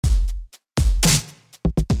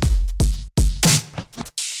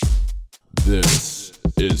This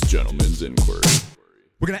is Gentleman's Inquiry.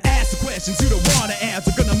 We're gonna ask the questions you don't wanna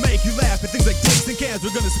answer. We're gonna make you laugh at things like dicks and cans.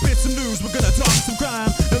 We're gonna spit some news, we're gonna talk some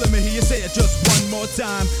crime. Now let me hear you say it just one more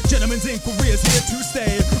time. Gentleman's Inquiry is here to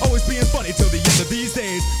stay, always being funny till the end of these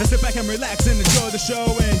days. Now sit back and relax and enjoy the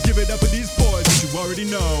show, and give it up with these boys that you already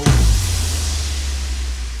know.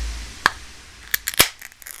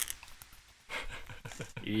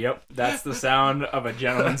 Yep, that's the sound of a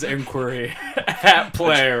Gentleman's Inquiry hat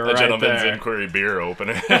player right Gentleman's there. Inquiry beer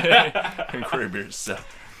opener. Inquiry beer so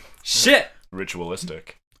Shit!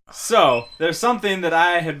 ritualistic. So, there's something that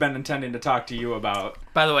I had been intending to talk to you about.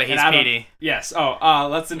 By the way, he's And I don't- Petey. Yes.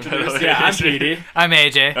 Let's introduce. Yeah, I'm Petey. I'm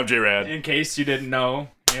AJ. I'm J-Rad. In case you didn't know,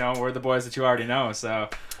 we're the boys that you already know, so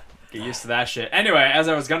get used to that shit. Anyway, as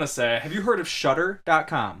I was gonna say, have you heard of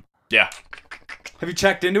Shudder.com? Yeah. Have you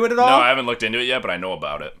checked into it at all? No, I haven't looked into it yet, but I know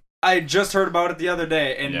about it. I just heard about it the other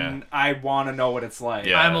day, and Yeah. I want to know what it's like.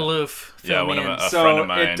 Yeah. I'm aloof. Yeah, Fill one me of in. a friend So of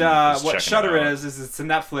mine what checking Shudder it out. is it's a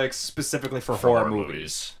Netflix specifically for For horror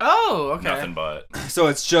movies. Oh, okay. Nothing but. So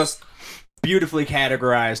it's just beautifully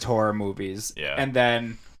categorized horror movies, Yeah. and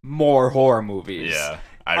then more horror movies. Yeah.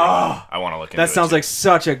 I want to look into That it. sounds too. like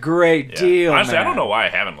such a great Yeah. deal. Honestly, I man. don't know why I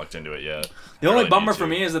haven't looked into it yet. The only really bummer need for to.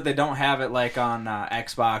 me is that they don't have it like on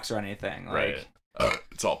Xbox or anything. Like, Right.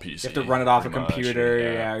 It's all PC. you have to run it off a pretty much, computer,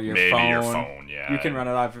 yeah. or your Maybe phone. your phone, yeah. You can run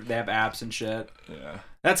it off. They have apps and shit. Yeah.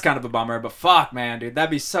 That's kind of a bummer, but fuck, man, dude,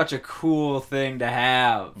 that'd be such a cool thing to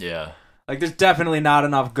have. Yeah. Like, there's definitely not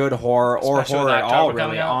enough good horror or Especially horror with at all October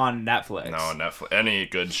coming really out. on Netflix. No, Netflix. Any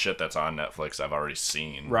good shit that's on Netflix, I've already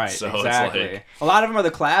seen. Right, So exactly. It's like, a lot of them are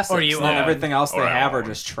the classics, Or you and then own. everything else they Or I have are own.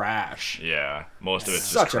 just trash. yeah, most of it's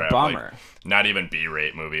Such just a crap. bummer. Like, not even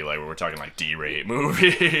B-rate movie. Like we're talking like D-rate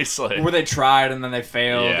movies. Like Where they tried and then they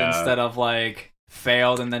failed Yeah. instead of like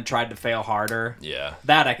failed and then tried to fail harder. yeah.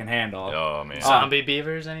 That I can handle. Oh man. Zombie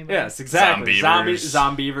beavers, anybody? Yes, exactly. Zombievers.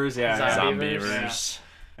 Zombievers, yeah. Zombievers. Zombievers.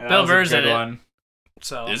 Yeah. Bill That was a Burr's good in it. one.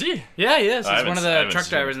 So Is he? Yeah, he is. I He's haven't- one of I the haven't truck seen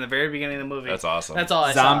drivers it. in the very beginning of the movie. That's awesome. That's all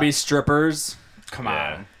I Zombie saw. strippers. Come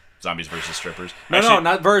Yeah. on. Zombies versus strippers. No, Actually,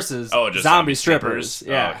 not versus. Oh, just zombie strippers.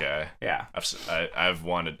 Yeah. Oh, okay. Yeah. I've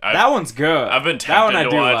wanted. That one's good. I've been that one tempted I to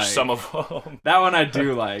do watch like. some of them. That one I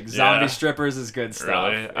do like. Zombie Yeah. strippers is good stuff.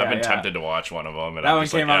 Really? Yeah, I've been yeah. tempted to watch one of them. And That I'm one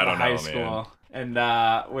just came like, out I in don't high know, school, man.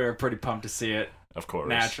 and we were pretty pumped to see it Of course.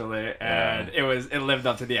 naturally, Yeah. and it lived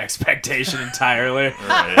up to the expectation entirely.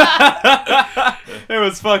 Right. It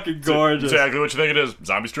was fucking gorgeous. Exactly what you think it is.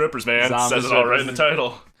 Zombie strippers, man. Zombie Says it all right in the strippers.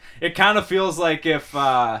 title. It kind of feels like if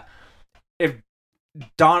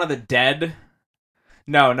Dawn of the Dead.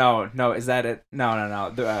 No, is that it?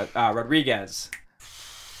 No. Rodriguez.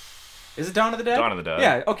 Is it Dawn of the Dead? Dawn of the Dead.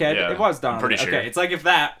 Yeah, okay, Yeah, it was Dawn I'm of the Dead. pretty sure. Okay, it's like if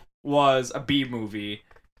that was a B movie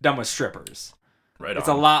done with strippers. Right It's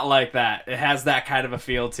on. a lot like that. It has that kind of a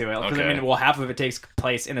feel to it. 'Cause, Okay. I mean, well, half of it takes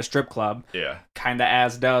place in a strip club, Yeah. kind of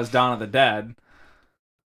as does Dawn of the Dead.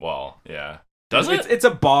 Well, yeah. Does it's, it? It's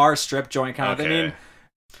a bar strip joint kind of thing. Okay.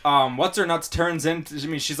 I mean, what's her nuts turns into. I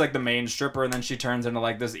mean, she's like the main stripper, and then she turns into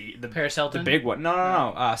like this the Paris Hilton? big one.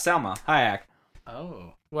 No. Salma Hayek.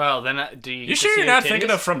 Oh. Well, then do you You get sure to you're see her not thinking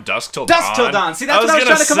titties? of From Dusk Till Dawn? Dusk Till Dawn. See, that's what I was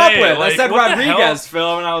gonna trying to come up say, with. like, I said what the hell? Rodriguez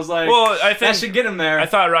film, and I was like, Well, I that think should get him there. I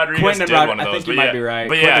thought Rodriguez Quentin did and one of I those. think you but might yeah. be right.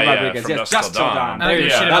 But Quentin yeah, Rodriguez. From Yes, Dusk Dusk Till Till Dawn. Dawn. I don't There you give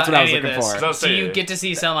go. a shit That's about what I was any of looking this. for. Does Do say- you get to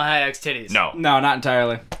see Selma Hayek's titties? No. No, not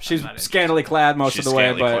entirely. She's not scantily clad most She's of the way,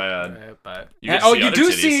 scantily but clad. Right, but You get to see you other do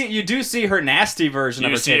titties. you do see her nasty version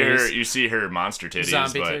of You her see titties. her. You see her monster titties.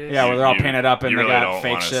 Zombie but titties? Yeah, where they're all you- painted up and you they really got don't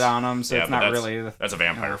fake wanna shit on them, so yeah, it's but not that's- really. That's a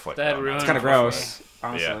vampire flick. That though, ruined It's not- kind of gross,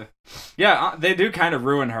 honestly. Yeah, they do kind of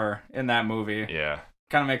ruin her in that movie. Yeah.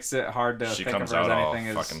 Kind of makes it hard to She think of comes her as out all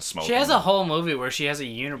anything. fucking smoking. she has a whole movie where she has a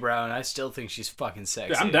unibrow, and I still think she's fucking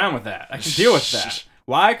sexy. I'm down with that. I can deal with that.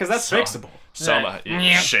 Why? Because that's So- fixable. Selma, you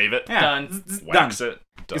Yeah. shave it, Yeah, Done. wax done. it.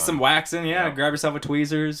 Done. Get some waxing. Yeah, Yeah. grab yourself a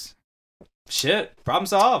tweezers. Shit, problem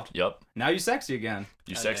solved. Yep. Now you sexy again.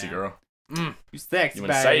 You Oh, sexy damn. girl. Mm. You sexy, You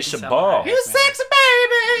baby. insatiable. You sexy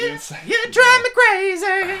baby. You drive me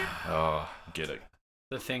crazy. Oh, get it.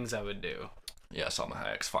 The things I would do. Yeah, Selma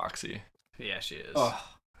Hayek's Foxy. Yeah, she is. Oh.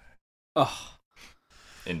 Oh.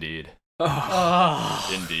 Indeed. Oh.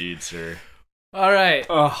 Oh. Indeed, sir. All right.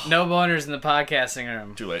 Oh. No boners in the podcasting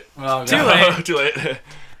room. Too late. Oh, Too God. late. Too late.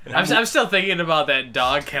 I'm still thinking about that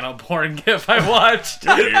dog kennel porn gif I watched.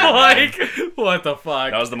 Weird, Like, what the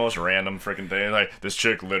fuck? That was the most random freaking thing. Like, this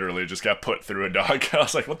chick literally just got put through a dog. I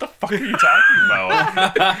was like, what the fuck are you talking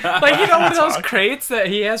about? Like, you know one of those crates that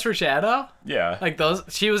he has for Shadow? Yeah. Like those,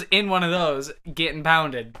 she was in one of those getting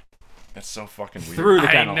pounded. That's so fucking weird. Through the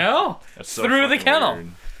I kennel. know. That's so through the fucking kennel.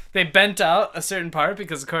 weird. They bent out a certain part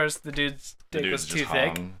because, of course, the dude's The dick dude's was too just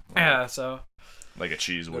thick. hung. Yeah, so Like a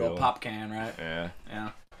cheese With wheel. a pop can, right? Yeah. Yeah.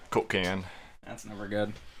 Coke can. That's never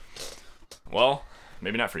good. Well,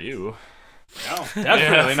 maybe not for you. No,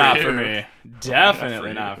 definitely not for for you. me.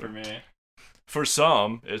 Definitely not for me. For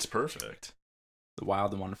some, it's perfect. The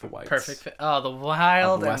Wild and Wonderful Whites. Perfect. Oh, the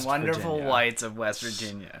wild Of and West wonderful Virginia. whites of West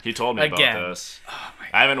Virginia. He told me Again. about this.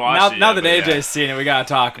 I haven't watched it Now yet, that but AJ's seen it, we gotta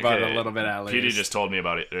talk about it Okay, a little bit at least. Petey just told me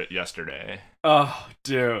about it yesterday. Oh,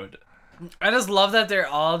 dude. I just love that they're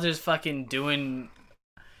all just fucking doing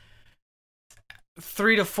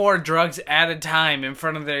 3 to 4 drugs at a time in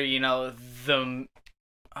front of their, the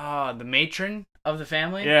matron of the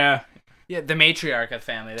family. Yeah. Yeah, the matriarch of the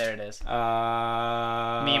family. There it is.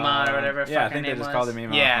 Mima or whatever Yeah, I fuck her think they name just was. called it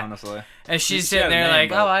Mima, Yeah. honestly. And she's She sitting had a there name, like,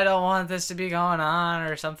 but- oh, I don't want this to be going on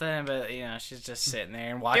or something. But, she's just sitting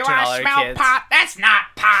there and watching all her kids. pot? That's not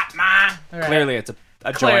pot, Ma. Right. Clearly it's a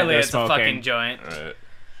joint Clearly they're it's smoking. a fucking joint. Right.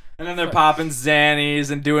 And then they're popping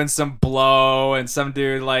Xannies and doing some blow, and some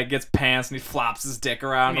dude like gets pants and he flops his dick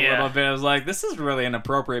around a Yeah. little bit. I was like, this is really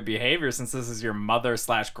inappropriate behavior since this is your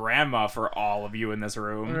mother/grandma for all of you in this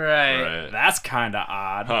room. Right. Right. That's kind of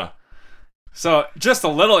odd. Huh. So just a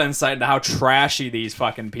little insight into how trashy these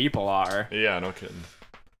fucking people are. Yeah, no kidding.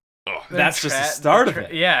 Oh, That's just the start of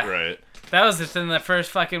it. Yeah. right. That was within the first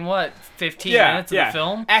fucking, 15 minutes of the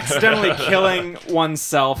film? Accidentally killing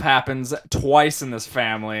oneself happens twice in this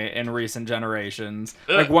family in recent generations.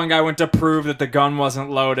 Like one guy went to prove that the gun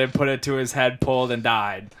wasn't loaded, put it to his head, pulled, and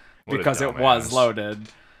died What a because it was dumbass. loaded.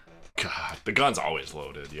 God, the gun's always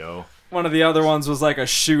loaded, yo. One of the other ones was like a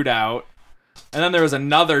shootout. And then there was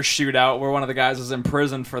another shootout where one of the guys was in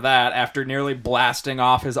prison for that after nearly blasting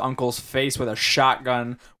off his uncle's face with a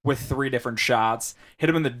shotgun with 3 different shots. Hit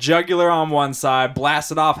him in the jugular on one side,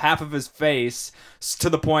 blasted off half of his face to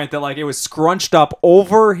the point that like it was scrunched up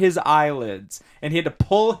over his eyelids. And he had to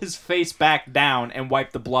pull his face back down and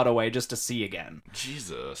wipe the blood away just to see again.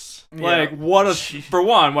 Jesus. Like, what a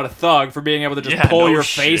thug for being able to just Yeah, pull no your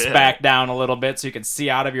face shit. back down a little bit so you can see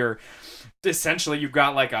out of your... Essentially, you've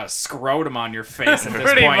got like a scrotum on your face at this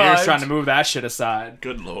Pretty point. You're much. just trying to move that shit aside.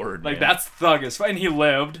 Good lord. Like, man. that's thug as fuck. And he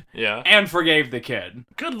lived Yeah. and forgave the kid.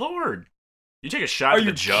 Good lord. You take a shot Are to the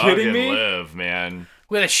you jug kidding and me? live, man.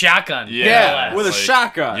 With a shotgun. Yeah. with a Like,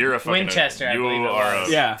 shotgun. You're a fucking Winchester, I You believe it are was.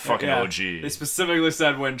 a yeah, fucking yeah. OG. They specifically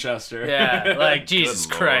said Winchester. Yeah, like, Good Jesus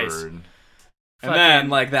Christ. lord. And then, Fucking-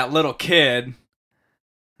 like, that little kid.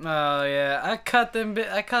 Oh, yeah. I cut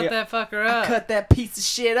that fucker up. that piece of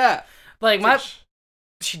shit up. Like,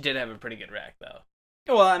 she did have a pretty good rack, though.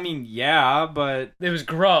 Well, I mean, yeah, but It was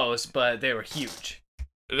gross, but they were huge.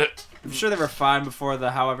 I'm sure they were fine before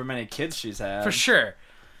the however many kids she's had. For sure.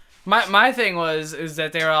 My thing is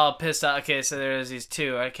that they were all pissed off. Okay, so there was these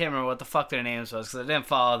 2. I can't remember what the fuck their names was because I didn't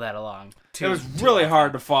follow that along. It was really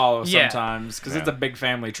hard to follow Yeah. sometimes because it's a big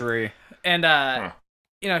family tree. And,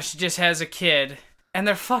 she just has a kid, and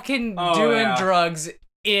they're fucking Oh, doing yeah. drugs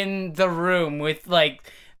in the room with, like,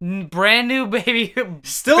 brand new baby.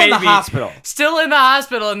 Still in the hospital. Still in the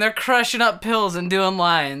hospital, and they're crushing up pills and doing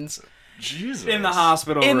lines. Jesus. In the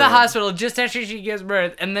hospital. In the room. hospital, just after she gives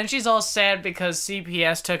birth. And then she's all sad because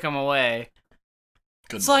CPS took him away.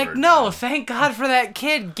 Good It's like, lord, no, man. thank God for that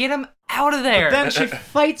kid. Get him out of there. Then she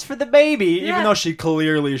fights for the baby, Yeah. even though she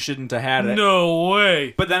clearly shouldn't have had it. No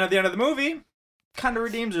way. But then at the end of the movie, kind of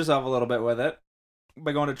redeems herself a little bit with it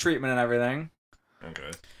by going to treatment and everything.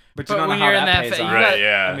 Okay. But you But don't know when how you're in that that pays fa- off. you Right, got-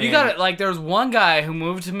 yeah. I mean- You got it. Like, there was one guy who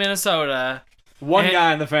moved to Minnesota. One And-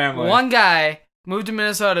 guy in the family. One guy moved to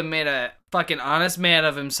Minnesota, made a fucking honest man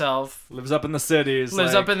of himself. lives up in the cities.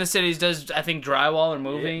 Lives like- up in the cities, does, I think, drywall or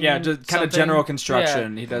moving. Yeah, just kind of something. general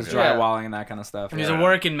construction. He does Okay. drywalling and that kind of stuff. And he's yeah. a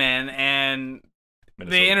working man, and Minnesota.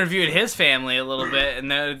 they interviewed his family a little bit, and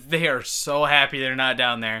they are so happy they're not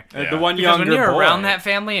down there. The Yeah. one Because younger when you're boy. around that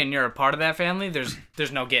family and you're a part of that family, there's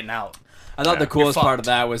no getting out. I thought Yeah. the coolest You're part of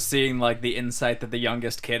fucked. that was seeing like the insight that the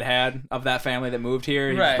youngest kid had of that family that moved here.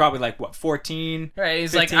 He was Right. probably like what 14, Right?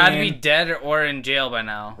 He's 15. like, I'd be dead or in jail by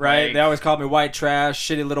now. right? Like, They always called me white trash,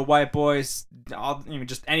 shitty little white boys,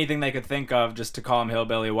 just anything they could think of just to call him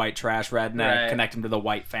hillbilly, white trash, redneck, Right. connect him to the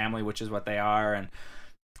white family, which is what they are. And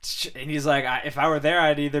he's like, if I were there,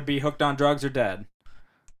 I'd either be hooked on drugs or dead.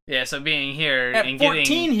 yeah. So being here At and 14,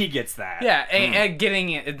 getting he gets that. yeah, and getting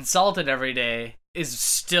insulted every day is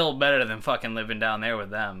still better than fucking living down there with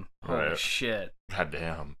them. Holy Right. shit! God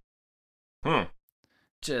damn. Hmm.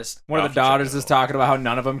 Just One I'll of the have to check daughters it is out. talking about how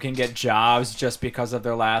none of them can get jobs just because of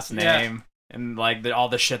their last Yeah. name. And like all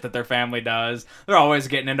the shit that their family does. They're always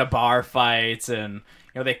getting into bar fights and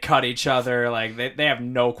they cut each other. Like they have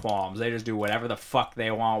no qualms. They just do whatever the fuck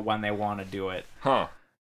they want when they want to do it. Huh.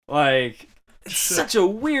 Like It's such a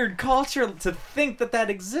weird culture to think that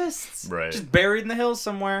exists. Right. Just buried in the hills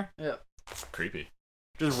somewhere. Creepy.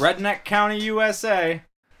 Just Redneck County, USA.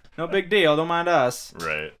 No big deal. Don't mind us.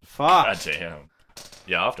 Right. Fuck. God damn.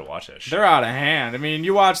 Yeah, I'll have to watch that shit. They're out of hand. I mean,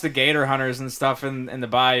 you watch the gator hunters and stuff in the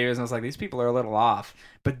bayous, and it's like, these people are a little off.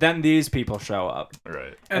 But then these people show up,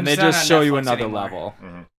 Right. and they it's not just on show you Netflix another anymore. level.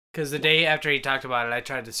 Because the day after he talked about it, I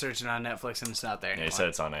tried to search it on Netflix and it's not there Yeah, anymore. he said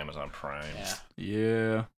it's on Amazon Prime. Yeah.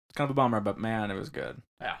 Yeah. It's kind of a bummer, but man, it was good.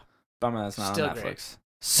 Yeah. Bummer that's not Still on Netflix. great.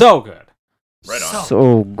 So good. Right on.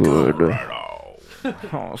 So good. Right on.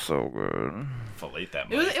 Oh, so good. Fillet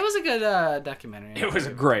that It was a good documentary. It was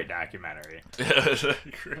a great documentary. In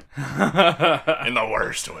the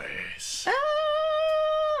worst ways.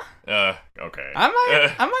 Okay. I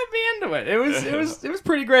might be into it. It was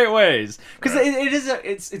pretty great ways because Right.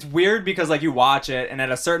 it's weird because like you watch it and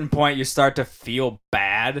at a certain point you start to feel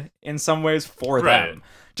bad in some ways for Right. them,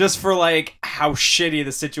 just for like how shitty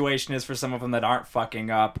the situation is for some of them that aren't fucking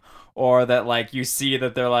up, or that like you see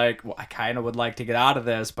that they're like, well, I kind of would like to get out of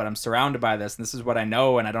this, but I'm surrounded by this and this is what I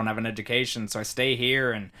know and I don't have an education, so I stay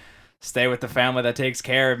here and stay with the family that takes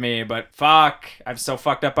care of me. But fuck, I'm so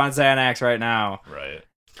fucked up on Xanax right now. Right.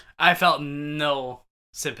 I felt no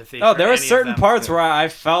sympathy. Oh, for there were any of certain them. parts where I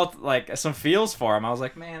felt like some feels for him. I was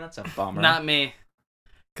like, man, that's a bummer. Not me.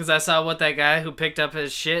 Because I saw what that guy who picked up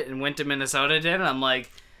his shit and went to Minnesota did, and I'm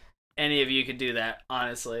like, any of you could do that,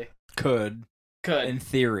 honestly. Could, Could. in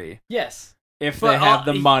theory, Yes. if But they have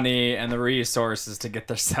the he- money and the resources to get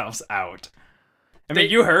themselves out. I mean,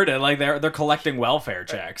 They- you heard it. Like they're collecting welfare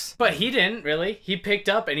checks. But he didn't, really. He picked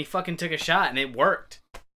up and he fucking took a shot, and it worked.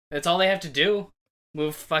 That's all they have to do.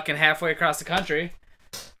 Move fucking halfway across the country.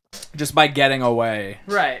 Just by getting away,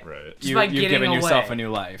 Right. Right. Just by you've getting given away. yourself a new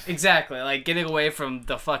life. Exactly. Like, getting away from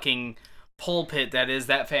the fucking pulpit that is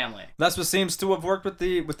that family. That's what seems to have worked with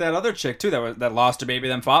that other chick too that lost her baby,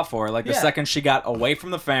 then fought for her. Like the Yeah. second she got away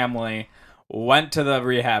from the family, went to the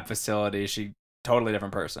rehab facility, she totally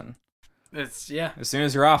different person. It's, yeah. As soon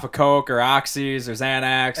as you're off of coke or oxys or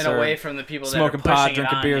Xanax And or away from the people that smoking are pushing pot, it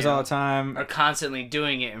drinking on beers you, all the time. are constantly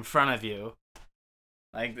doing it in front of you.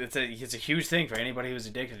 Like, it's a huge thing for anybody who's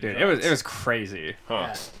addicted to Dude, drugs. it was crazy.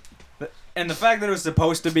 Huh. Yeah. And the fact that it was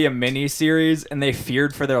supposed to be a mini series and they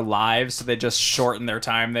feared for their lives, so they just shortened their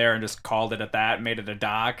time there and just called it at that, made it a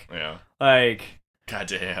doc. Yeah. Like, God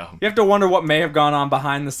damn. you have to wonder what may have gone on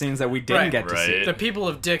behind the scenes that we didn't Right. get to see. The people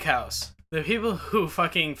of Dick House, the people who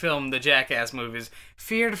fucking filmed the Jackass movies,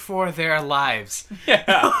 feared for their lives.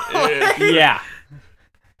 Yeah.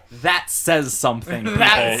 That says something. People.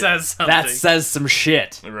 That says something. That says some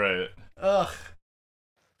shit. Right. Ugh.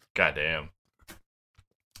 God damn.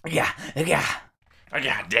 Yeah.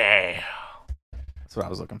 God damn. That's what I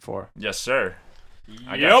was looking for. Yes, sir.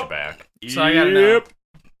 I got Yep. you back. So I gotta know.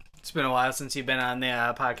 It's been a while since you've been on the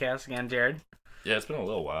podcast again, Jared. Yeah, it's been a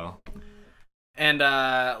little while. And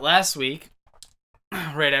last week,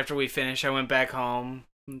 right after we finished, I went back home,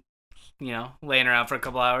 laying around for a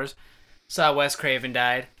couple hours. Saw Wes Craven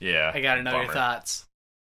died. Yeah. I gotta know your bummer. thoughts.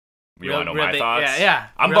 You want to know Real my big- thoughts? Yeah.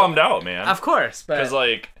 I'm Real- bummed out, man. Of course, but Because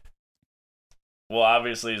well,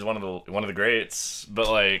 obviously he's one of the greats, but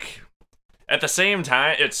like at the same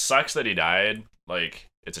time, it sucks that he died. Like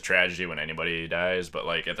it's a tragedy when anybody dies, but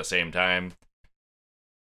like at the same time,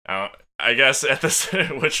 I guess at this,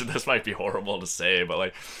 which this might be horrible to say, but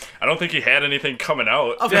like I don't think he had anything coming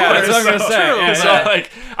out. Of Yeah, that's course. what I'm gonna say. True, Yeah, So yeah.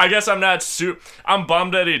 like, I guess I'm not I'm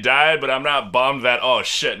bummed that he died, but I'm not bummed that oh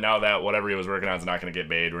shit, now that whatever he was working on is not gonna get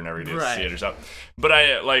made, we're never gonna Right. see it or something. But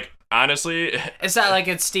I like honestly, It's not like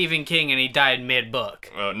it's Stephen King and he died mid-book.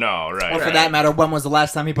 no, right. Or for right. that matter, when was the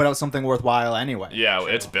last time he put out something worthwhile anyway? Yeah,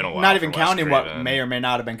 it's been a while. Not even for Wes counting what Craven. may or may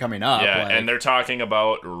not have been coming up. Yeah, like- and they're talking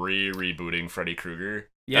about rebooting Freddy Krueger.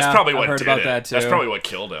 Yeah, That's probably I've what heard did about it. that, too. That's probably what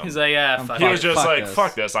killed him. He's like, yeah, fuck he it. was just fuck like, this.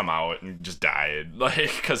 fuck this, I'm out, and just died. Like,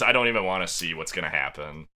 because I don't even want to see what's going to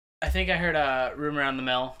happen. I think I heard a rumor on the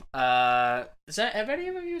mill. Have any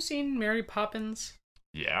of you seen Mary Poppins?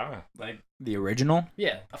 Yeah. like the original.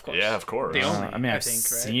 Yeah, of course. Yeah, of course. The only, I mean, I've think,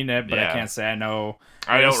 right? seen it, but I Yeah. can't say I know.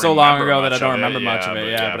 I It don't was so long remember ago that I much don't of it, remember much of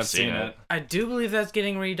it. Yeah, but I've I've seen it. I do believe that's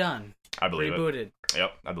getting redone. I believe Rebooted it.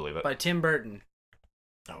 Yep, I believe it. by Tim Burton.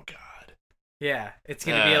 Oh, God. Yeah, it's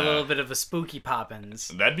gonna be a Uh, little bit of a spooky Poppins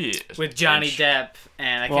That'd be... with Johnny Depp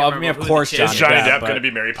and I can't Well, I remember mean, of who course the chick Is is. Johnny Depp, Depp but- going to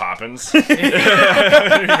be Mary Poppins? Mary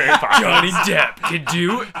Poppins. Depp can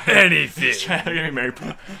do anything. Gonna be Mary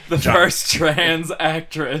Poppins. The first trans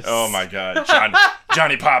actress. Oh, my God.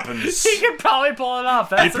 Johnny Poppins. He could probably pull it off.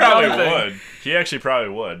 That's He probably another thing. would. He actually probably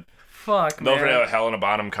would. Fuck, Don't man. forget Helena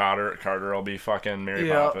Bonham Carter will be fucking Mary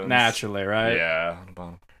Yeah. Poppins. Naturally, right? Yeah.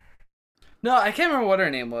 Bonham. No, I can't remember what her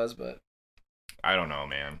name was, but I don't know,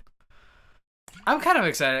 man. I'm kind of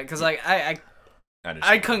excited because like I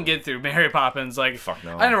couldn't get through Mary Poppins. Like, Fuck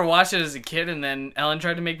no. I never watched it as a kid, and then Ellen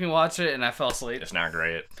tried to make me watch it, and I fell asleep. It's not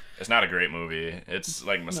great. It's not a great movie. It's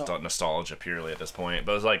like nostalgia purely at this point.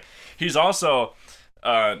 But it's like he's also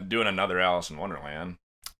doing another Alice in Wonderland.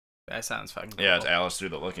 That sounds fucking cool. Yeah, it's Alice Through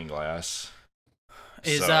the Looking Glass.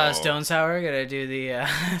 Is Stone Sour gonna do the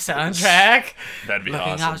soundtrack? That'd be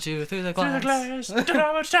Looking awesome. out you through the glass. Don't know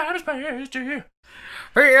how much time has passed to you.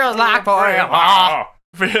 Feels like forever. I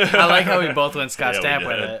I like how we both went Scott Stapp we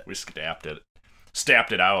with did. it. We stapped it.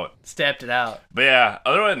 Stapped it out. Stepped it out. But yeah,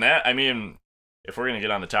 other than that, I mean, if we're gonna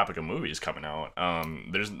get on the topic of movies coming out,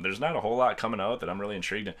 there's not a whole lot coming out that I'm really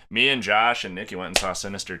intrigued in. Me and Josh and Nikki went and saw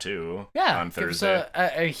Sinister 2 on Thursday.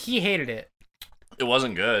 So, he hated it. It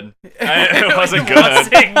wasn't good. It wasn't good.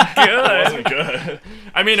 It wasn't good.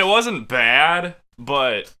 I mean, it wasn't bad,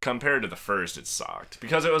 but compared to the first, it sucked.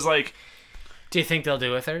 Because it was like... Do you think they'll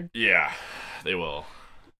do a third? Yeah, they will.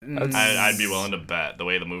 I'd be willing to bet the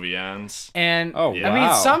way the movie ends. And, Oh, Yeah. I mean,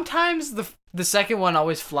 wow. sometimes the second one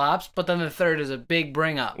always flops, but then the third is a big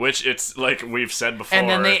bring up. Which it's like we've said before. And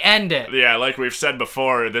then they end it. Yeah, like we've said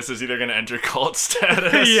before, this is either going to enter cult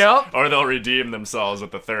status Yep. or they'll redeem themselves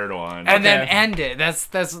with the third one. And then Okay. end it. That's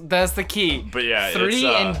the key. But yeah, 3 it's,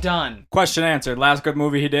 and done. Question answered. Last good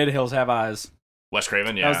movie he did, Hills Have Eyes. Wes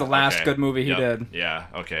Craven, yeah. That was the last okay. good movie he Yep. did. Yeah,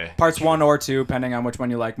 okay. Parts 1 or 2, depending on which one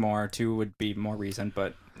you like more. 2 would be more recent,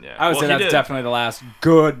 but Yeah. I would say Well, he that's did- definitely the last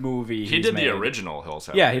good movie He he's did made. the original Hills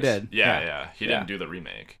Have Yeah, he Eyes. did. Yeah, Yeah. yeah. He Yeah. didn't do the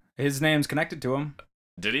remake. His name's connected to him.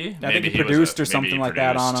 Did he? I think he was produced or maybe something he like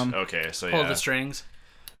that on produced. him. Okay, so Pull yeah. the strings.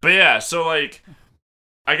 But yeah, so like,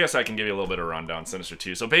 I guess I can give you a little bit of rundown. Sinister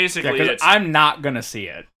 2. So Yeah, basically, because it's I'm not gonna see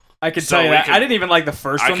it. I can So tell you we that. can- I didn't even like the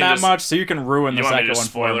first I one can that just- much, so you can ruin you the want me second to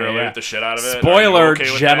just one for spoiler me. alert Yeah. the shit out of it? Are you Spoiler,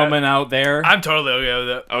 okay with gentlemen out there. I'm totally okay with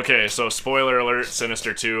it. that? Okay, so spoiler alert,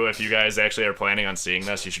 Sinister 2. If you guys actually are planning on seeing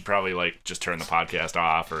this, you should probably like just turn the podcast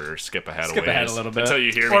off or skip ahead Skip ways ahead a little bit. until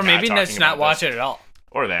you hear me Or maybe not let's talking not about watch this. it at all.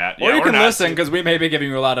 Or that. Or yeah, you can not listen, because we may be giving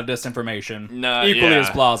you a lot of disinformation. No, Equally yeah, as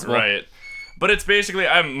plausible. Right. But it's basically,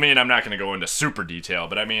 I mean, I'm not going to go into super detail,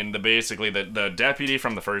 but I mean, the deputy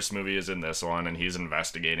from the first movie is in this one, and he's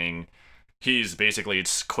investigating. He's basically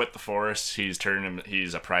quit the force. He's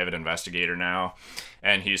a private investigator now,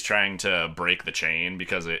 and he's trying to break the chain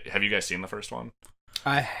because have you guys seen the first one?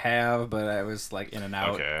 I have, but I was like in and out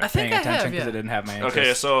Okay. I think paying I attention have, because yeah. I didn't have my interest.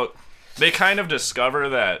 Okay, so they kind of discover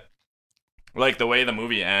that, like, the way the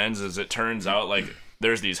movie ends is it turns out, like,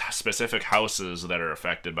 there's these specific houses that are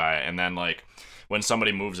affected by it, and then, like, when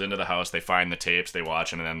somebody moves into the house, they find the tapes, they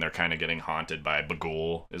watch them, and then they're kind of getting haunted by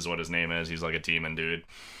Bagul, is what his name is. He's like a demon dude.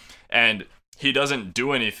 And he doesn't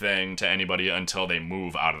do anything to anybody until they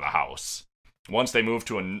move out of the house. Once they move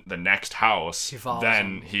to the next house, He follows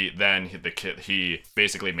then them. he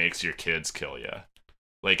basically makes your kids kill you.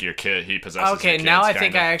 Like your kid, he possesses. Okay, your kids, now I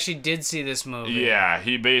think kinda. I actually did see this movie. Yeah,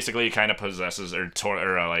 he basically kind of possesses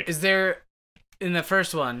like. Is there, in the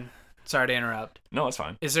first one, sorry to interrupt, No, it's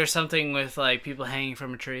fine. is there something with like people hanging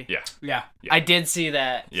from a tree? Yeah. Yeah. Yeah. I did see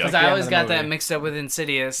that Yeah. because Like the I end always of the got that movie. mixed up with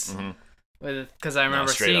Insidious. Mhm. Because I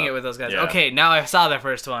remember straight seeing up. it with those guys. Yeah. Okay, now I saw the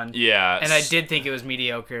first one, Yeah. and I did think it was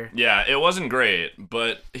mediocre. Yeah, it wasn't great,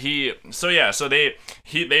 but so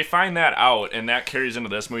they find that out, and that carries into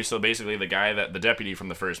this movie. So basically, the deputy from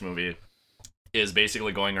the first movie is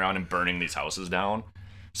basically going around and burning these houses down,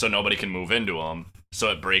 so nobody can move into them. So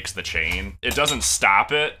it breaks the chain. It doesn't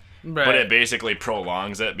stop it, Right. but it basically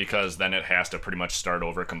prolongs it because then it has to pretty much start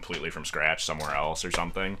over completely from scratch somewhere else or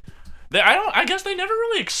something. I guess they never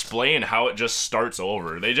really explain how it just starts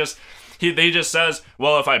over. They just says,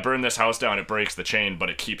 well, if I burn this house down, it breaks the chain, but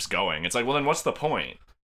it keeps going. It's like, well, then what's the point?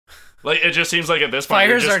 Like, it just seems like at this point,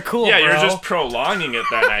 Fires you're just, are cool, yeah, bro. you're just prolonging it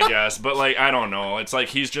then, I guess. But like, I don't know. It's like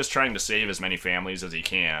he's just trying to save as many families as he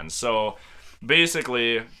can. So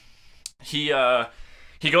basically, he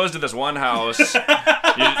goes to this one house.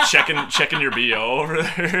 You checking your BO over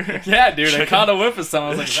there. Yeah, dude. I caught a whiff of some. I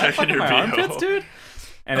was like, is that Checking fucking your my BO. armpits, dude?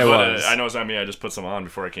 And it But, was. I know it's not me. I just put some on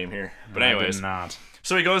before I came here. But I anyways, did not.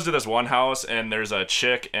 so he goes to this one house, and there's a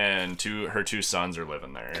chick and her two sons are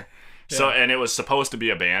living there. So, and it was supposed to be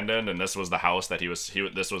abandoned, and this was the house that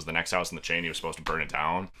this was the next house in the chain. He was supposed to burn it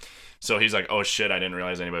down. So he's like, oh shit, I didn't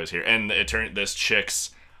realize anybody was here. And it turned, this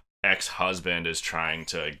chick's ex-husband is trying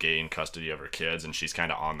to gain custody of her kids, and she's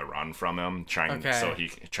kind of on the run from him, trying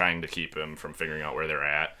to keep him from figuring out where they're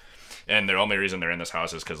at. And the only reason they're in this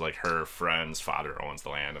house is because like her friend's father owns the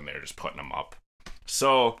land, and they're just putting them up.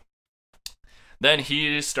 So then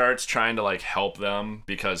he starts trying to like help them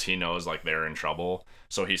because he knows like they're in trouble.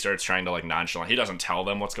 So he starts trying to like nonchalant. He doesn't tell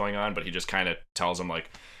them what's going on, but he just kind of tells them like,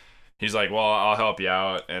 he's like, well, I'll help you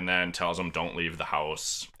out, and then tells them don't leave the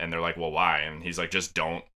house. And they're like, well, why? And he's like, just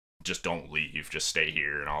don't leave, just stay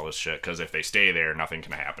here and all this shit, because if they stay there, nothing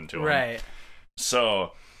can happen to them. Right.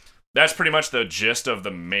 So that's pretty much the gist of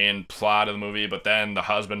the main plot of the movie. But then the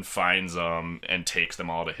husband finds them and takes them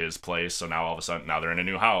all to his place. So now all of a sudden, now they're in a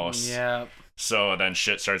new house. Yeah. So then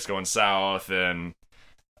shit starts going south, and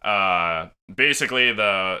basically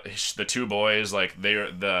the two boys, like,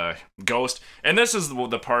 they're the ghost, and this is one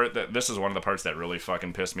of the parts that really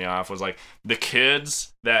fucking pissed me off, was like the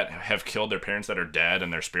kids that have killed their parents that are dead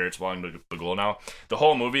and their spirits belong to Bughuul now. The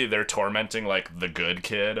whole movie they're tormenting like the good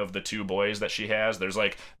kid of the two boys that she has. There's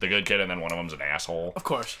like the good kid and then one of them's an asshole. Of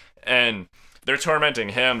course. And they're tormenting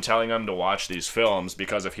him, telling him to watch these films,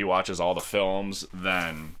 because if he watches all the films,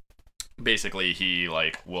 then basically he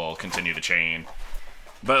like will continue the chain.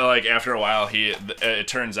 But like after a while, it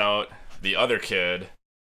turns out the other kid,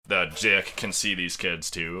 the dick, can see these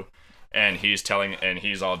kids too, and he's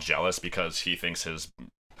all jealous because he thinks his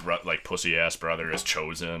like pussy ass brother is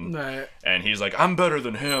chosen, Right. and he's like, I'm better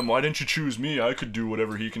than him. Why didn't you choose me? I could do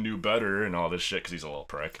whatever he can do better, and all this shit, because he's a little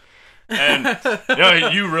prick. And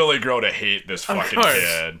you really grow to hate this fucking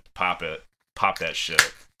kid. Pop that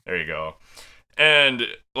shit. There you go. And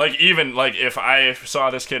like, even like if I saw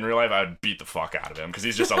this kid in real life, I would beat the fuck out of him, because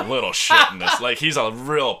he's just a little shit in this. Like, he's a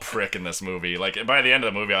real prick in this movie. Like, by the end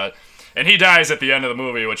of the movie, and he dies at the end of the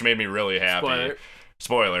movie, which made me really happy.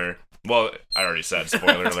 Spoiler. Well, I already said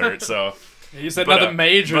spoiler alert. So You said nothing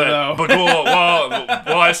major though. Bughuul,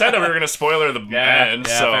 well, I said that we were gonna spoiler the end.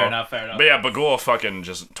 Yeah, So fair enough. But yeah, Bughuul fucking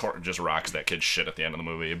just rocks that kid's shit at the end of the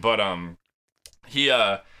movie. But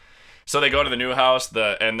so they go to the new house,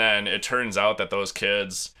 and then it turns out that those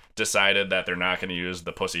kids decided that they're not going to use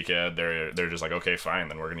the pussy kid. They're just like, okay, fine,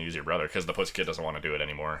 then we're going to use your brother, because the pussy kid doesn't want to do it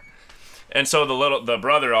anymore. And so the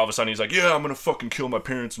brother, all of a sudden, he's like, yeah, I'm going to fucking kill my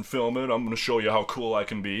parents and film it. I'm going to show you how cool I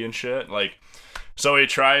can be and shit. Like, so he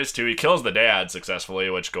kills the dad successfully,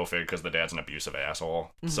 which go figure, because the dad's an abusive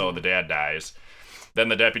asshole. Mm-hmm. So the dad dies. Then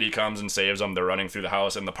the deputy comes and saves them. They're running through the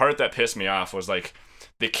house. And the part that pissed me off was like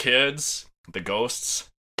the kids, the ghosts,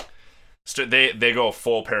 they go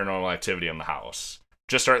full Paranormal Activity in the house.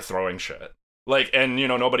 Just start throwing shit. Like, and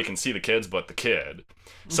nobody can see the kids but the kid.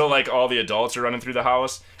 So like all the adults are running through the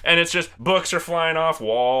house, and it's just books are flying off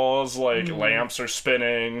walls, like lamps are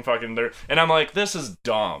spinning, and I'm like, this is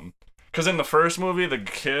dumb. Because in the first movie, the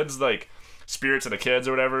kids, like spirits of the kids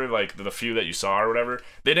or whatever, like the few that you saw or whatever,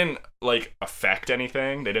 they didn't like affect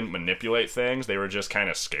anything. They didn't manipulate things. They were just kind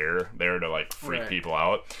of scare there to like freak people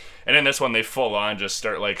out. And in this one, they full on just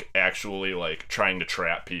start like actually like trying to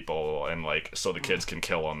trap people, and like so the kids can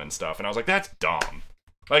kill them and stuff. And I was like, that's dumb.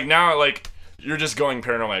 Like now, like you're just going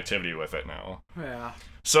Paranormal Activity with it now. Yeah.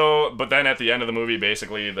 So, but then at the end of the movie,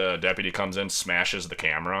 basically the deputy comes in, smashes the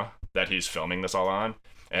camera that he's filming this all on,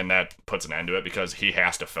 and that puts an end to it, because he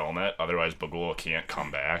has to film it. Otherwise, Bughuul can't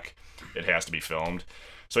come back. It has to be filmed.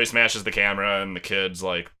 So he smashes the camera, and the kid's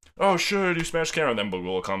like, oh shit, he smashed the camera. And then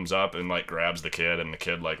Bughuul comes up and like grabs the kid, and the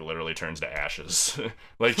kid like literally turns to ashes.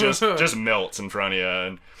 Like just melts in front of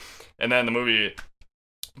you. And then the movie,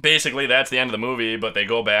 basically that's the end of the movie, but they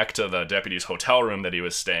go back to the deputy's hotel room that he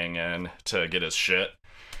was staying in to get his shit.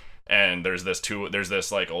 And there's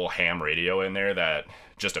this like old ham radio in there that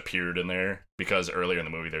just appeared in there, because earlier in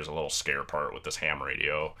the movie there's a little scare part with this ham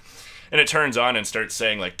radio. And it turns on and starts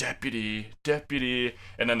saying like, deputy, deputy.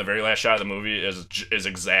 And then the very last shot of the movie is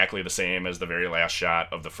exactly the same as the very last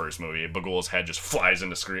shot of the first movie. Bughuul's head just flies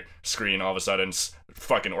into screen all of a sudden,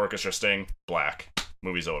 fucking orchestra sting, black.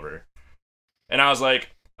 Movie's over. And I was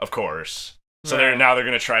like, of course. So they're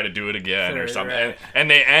going to try to do it again or something. Right.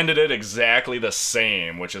 And they ended it exactly the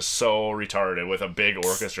same, which is so retarded, with a big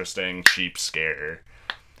orchestra sting cheap scare,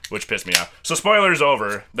 which pissed me off. So spoilers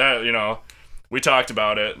over. That, we talked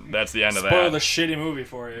about it. That's the end of that. Spoil the shitty movie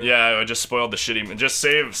for you. Yeah, I just spoiled the shitty. Just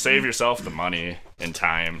save yourself the money and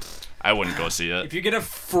time. I wouldn't go see it. If you get a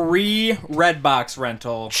free Redbox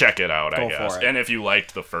rental, check it out, I go guess. for it. And if you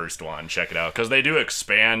liked the first one, check it out, because they do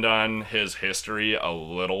expand on his history a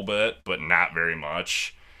little bit, but not very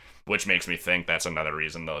much, which makes me think that's another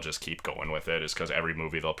reason they'll just keep going with it, is because every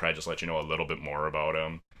movie they'll probably just let you know a little bit more about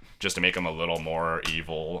him, just to make him a little more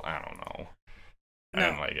evil. I don't know. I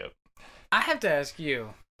didn't like it. I have to ask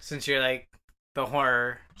you, since you're like the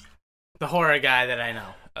horror guy that I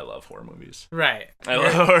know. I love horror movies. Right. I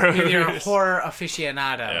love horror movies. You're a horror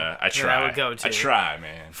aficionado. Yeah, I try. That I would go to. I try,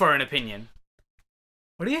 man. For an opinion.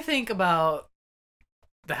 What do you think about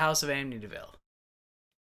The House of Amityville?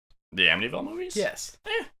 The Amityville movies? Yes.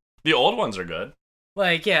 The old ones are good.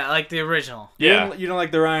 Like, yeah, like the original. Yeah, You don't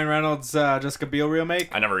like the Ryan Reynolds Jessica Biel remake?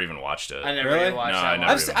 I never even watched it. I never Really? even watched No, I that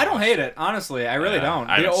never one. even I don't watched hate it. it, honestly. I really Yeah, don't.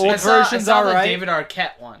 I The haven't old seen it. version's I saw the alright. David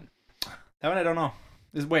Arquette one. That one I don't know.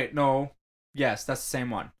 Wait, no. Yes, that's the same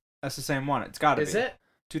one. That's the same one. It's got to be. Is it?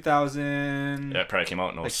 2000. Yeah, it probably came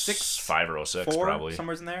out in Like 6, 05 or 06, 4, probably.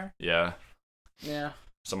 somewhere's in there. Yeah, Yeah.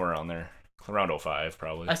 somewhere around there. Around 05,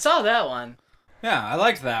 probably. I saw that one. Yeah, I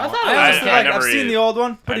liked that I one. thought I it was honestly good. like. I I've never seen the old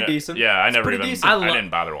one. I Pretty ne- decent. Yeah, I It's never pretty even. decent. I didn't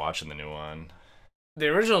bother watching the new one. The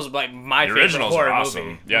original's like my The favorite originals horror are awesome.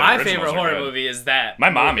 movie. Yeah, the my originals favorite are horror good. movie is that. My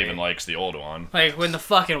mom movie. even likes the old one. Like when the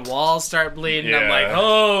fucking walls start bleeding, I'm Yeah. like,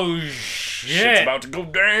 oh Shit's shit! about to go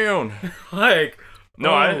down. Like,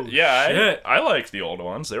 No, oh, shit. I liked the old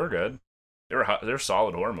ones. They were good. They were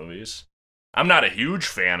solid horror movies. I'm not a huge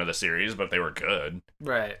fan of the series, but they were good.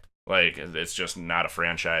 Right. Like, it's just not a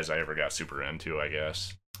franchise I ever got super into, I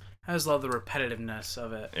guess. I just love the repetitiveness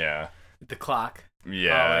of it. Yeah. The clock.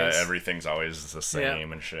 Yeah, Always. everything's always the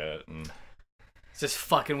same and shit. And Just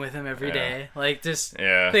fucking with him every Yeah. day. Like, just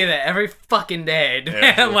yeah. think of that every fucking day.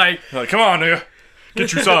 Yeah. I'm like, Like, come on, nigga.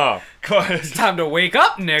 Get your some. Come on. it's time to wake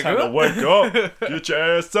up, nigga. Time to wake up. Get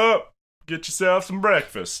your ass up. Get yourself some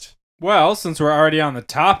breakfast. Well, since we're already on the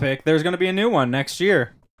topic, there's going to be a new one next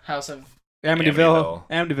year. House of.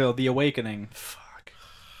 Amityville, The Awakening. Fuck.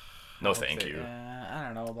 No, thank you. I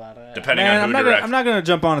don't know about it. Depending Man, on I'm who not directs. I'm not gonna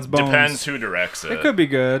jump on its bones. Depends who directs it. It could be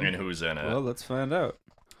good. And who's in it. Well, let's find out.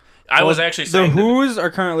 I was actually The saying. Who's are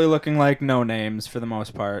currently looking like no names for the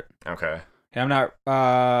most part. Okay. Yeah, I'm not.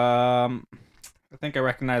 I think I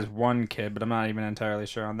recognize one kid, but I'm not even entirely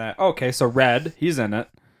sure on that. Okay, so Red, he's in it.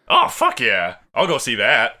 Oh, fuck yeah. I'll go see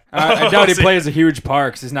that. I doubt he plays a huge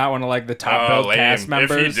part 'cause he's not one of like the top Oh, build lame. cast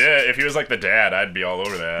members. If he was like the dad, I'd be all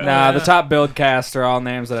over that. Nah, the top build cast are all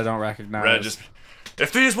names that I don't recognize. Red just.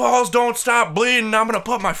 If these walls don't stop bleeding, I'm gonna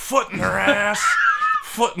put my foot in their ass.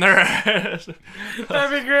 Foot in their ass.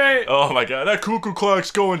 That'd be great. Oh my god, that cuckoo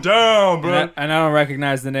clock's going down, bro. And I don't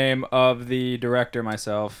recognize the name of the director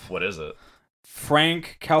myself. What is it?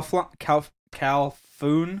 Frank Calfoun? Nope.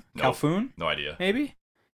 Calfoun? No idea. Maybe?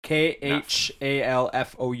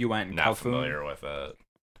 Khalfoun. Not familiar with it.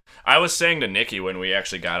 I was saying to Nikki when we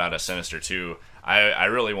actually got out of Sinister 2, I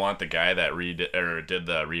really want the guy that did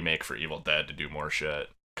the remake for Evil Dead to do more shit.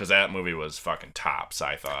 Because that movie was fucking tops,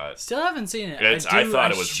 I thought. Still haven't seen it. I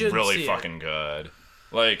thought it was should really see fucking good.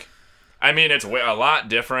 Like, I mean, it's a lot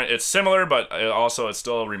different. It's similar, but it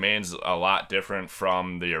still remains a lot different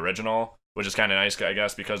from the original, which is kind of nice, I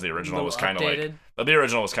guess, because the original was kind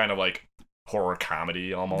of like horror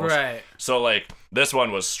comedy almost. Right. So like this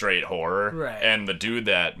one was straight horror, Right. and the dude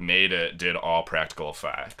that made it did all practical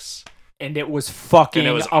effects, And it was fucking and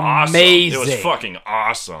it was amazing. awesome. It was fucking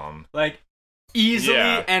awesome. like easily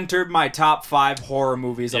Yeah. entered my top 5 horror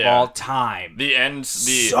movies of Yeah. all time.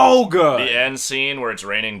 So good. The end scene where it's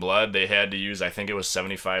raining blood, they had to use, I think it was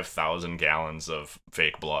 75,000 gallons of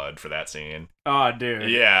fake blood for that scene. Oh, dude.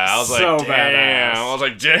 Yeah, I was So like, damn. badass. I was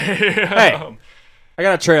like, damn. Hey. I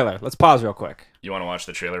got a trailer. Let's pause real quick. You want to watch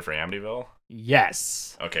the trailer for Amityville?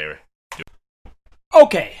 Yes. Okay,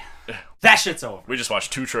 Okay. That shit's over. we just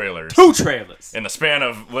watched 2 trailers 2 trailers. in the span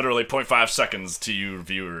of literally 0.5 seconds to you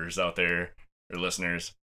viewers out there or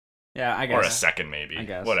listeners, Yeah, I guess. or a second maybe. I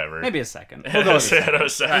guess. Whatever. Maybe a second. We'll go with a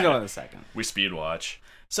second. We'll go with a second. We speed watch.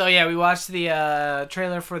 So yeah, we watched the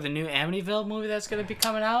trailer for the new Amityville movie that's gonna be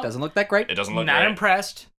coming out. Doesn't look that great. It doesn't look Not great.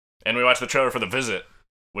 impressed. And we watched the trailer for The Visit,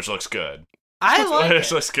 which looks good. I like It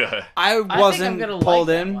it. looks good. I I'm wasn't gonna like pulled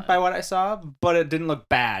that in one. by what I saw, but it didn't look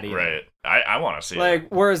bad either. Right. I want to see it. Like,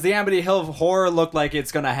 whereas the Amityville horror looked like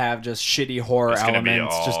it's gonna have just shitty horror It's gonna be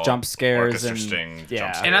elements, just all jump scares and orchestrating jump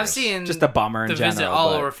yeah, scares. And I've seen just a bummer in the general. visit all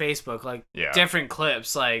but- over Facebook, like Yeah. different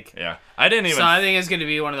clips, like. Yeah. I didn't even So I think it's gonna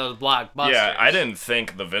be one of those blockbusters. Yeah, I didn't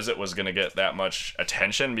think The Visit was going to get that much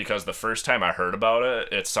attention because the first time I heard about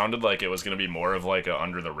it, it sounded like it was going to be more of like a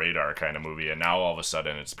under the radar kind of movie, and now all of a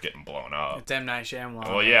sudden it's getting blown up. It's M. Night Shyamalan.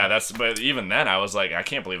 Well, yeah, but even then I was like, I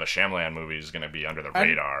can't believe a Shyamalan movie is going to be under the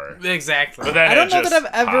radar. Exactly. But then I don't it know just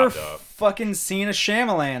that I've ever popped up. fucking seen a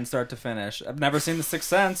Shyamalan start to finish. I've never seen The Sixth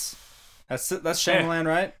Sense. That's Shyamalan,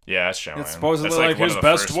 right? Yeah, it's Shyamalan. It's supposedly It's like one his of the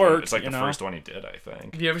best first work, It's like you the know? first one he did, I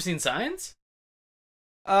think. Have you ever seen Signs?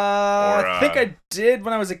 I think I did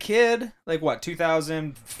when I was a kid. Like what,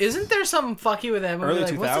 2000? Isn't there something fucky with that movie? Early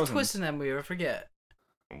Like, what's 2000s. the twist in that movie? I forget.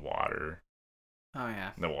 Water. Oh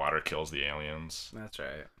yeah, The water kills the aliens. that's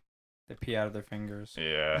right. They pee out of their fingers.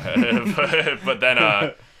 Yeah, but then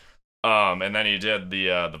and then he did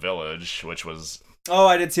the Village, which was Oh,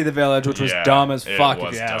 I did see The Village, which was Yeah, dumb as it fuck if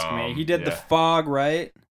was you ask me. dumb, He did The yeah. Fog,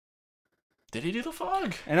 right? Did he do the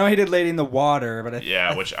fog? I know he did Lady in the Water, but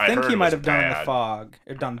Which I I think heard he might was have done bad. The Fog.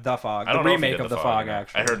 Or done The Fog. I The don't know if he remake did of The Fog, or not.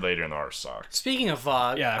 actually. I heard Later in the Water sucked. Speaking of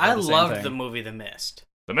fog, Yeah, I've I heard the same loved thing. the movie The Mist.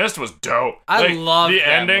 The Mist was dope. I loved the that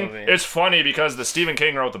ending. movie. It's funny because the Stephen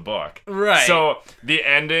King wrote the book, Right. So the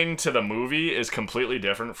ending to the movie is completely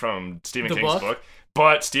different from Stephen The King's book? book.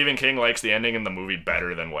 But Stephen King likes the ending in the movie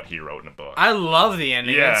better than what he wrote in the book. I love the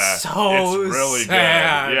ending. yeah, It's so it's really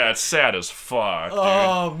sad. good. Yeah, it's sad as fuck, dude.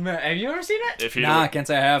 Oh man, have you ever seen it? If he Nah, I can't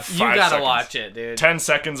say I have. You 5 gotta seconds. watch it, dude. 10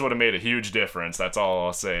 seconds would have made a huge difference. That's all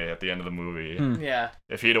I'll say at the end of the movie. Yeah.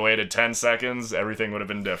 If he'd have waited 10 seconds, everything would have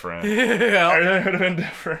been different. Yeah. Everything would have been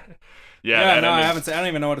different. Yeah, Yeah, that no, I ending- haven't seen. I don't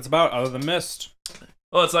even know what it's about other than Mist.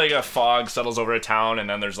 Well, it's like a fog settles over a town, and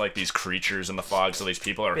then there's like these creatures in the fog, so these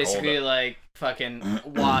people are Basically, holding. like fucking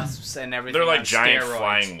wasps and everything. They're like on giant steroids.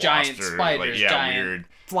 flying giant wasps or, spiders, like, yeah, giant weird.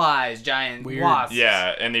 flies, giant Weird. wasps.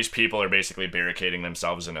 Yeah, and these people are basically barricading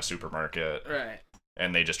themselves in a supermarket, Right.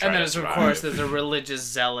 and they just try And to there's of survive. course there's a religious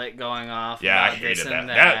zealot going off. Yeah, I about this hated and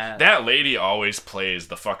that. That lady always plays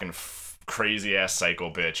the fucking crazy ass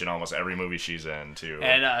psycho bitch in almost every movie she's in too.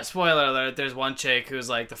 And spoiler alert, there's one chick who's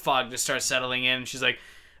like, the fog just starts settling in, and she's like,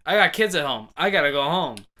 I got kids at home. I gotta go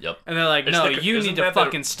home. Yep. And they're like, It's no, the- you isn't need to that the-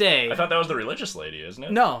 fucking stay. I thought that was the religious lady, isn't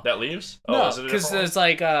it? No. That leaves? Oh, No, is it a because different it's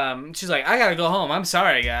like, she's like, I gotta go home. I'm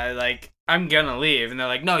sorry, guy. Like, I'm gonna leave. And they're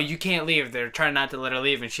like, no, you can't leave. They're trying not to let her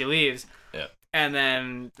leave, and she leaves. Yeah. And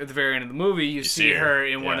then at the very end of the movie, you see see her her,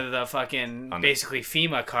 in one yeah. of the fucking, On the- basically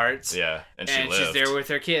FEMA carts. Yeah, and she lived. she's there with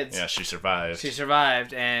her kids. Yeah, she survived. She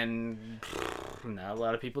survived, and not a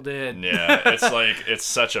lot of people did. Yeah, it's like it's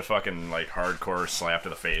such a fucking like hardcore slap to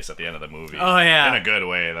the face at the end of the movie. Oh, yeah. in a good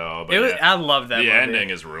way though. But It was, yeah, I love that the movie. ending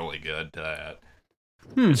is really good to that.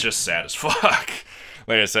 It's just sad as fuck.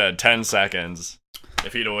 Like I said, 10 seconds.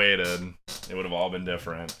 If he'd have waited, it would have all been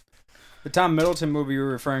different. The Tom Middleton movie you're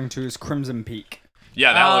referring to is Crimson Peak.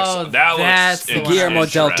 Yeah, Oh, that that's looks the one. Guillermo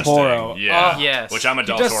del interesting. Toro. Yeah, Oh, yes. which I'm a He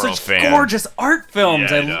Del does Toro such fan. gorgeous art films.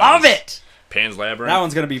 Yeah, I he does. love it. Pan's Labyrinth. That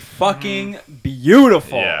one's gonna be fucking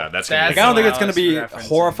beautiful. Yeah, that's gonna Like, be I don't think fun. it's gonna be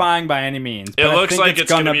horrifying by any means. But looks I think like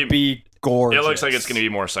it's gonna be gorgeous. It looks like it's gonna be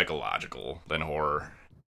more psychological than horror.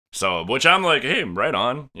 So, which I'm like, hey, right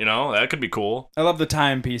on. You know, that could be cool. I love the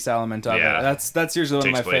timepiece element of Yeah. it. That's usually one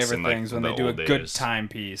of Takes my place favorite in, like, things when the they do a old good days.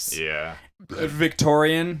 timepiece. Yeah.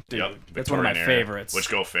 Victorian, dude, Yep. that's one of my Victorian era, favorites. Which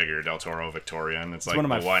go figure, Del Toro Victorian. It's like one of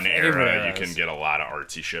my the one favorite era you eras. can get a lot of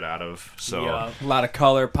artsy shit out of. So Yeah. A lot of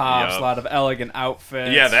color pops, Yep. a lot of elegant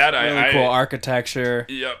outfits. Yeah, that really I- cool architecture.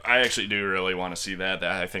 yep, I actually do really want to see that.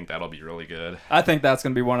 I think that'll be really good. I think that's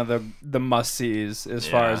gonna be one of the must sees as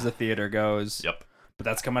far Yeah. as the theater goes. Yep. But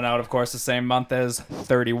that's coming out, of course, the same month as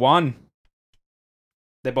 31.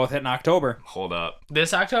 They both hit in October. Hold up.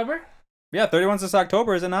 This October? Yeah, 31's this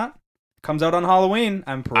October, is it not? Comes out on Halloween.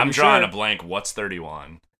 I'm pretty I'm sure. drawing a blank. What's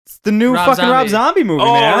 31? It's the new Rob fucking Rob Zombie. Zombie movie,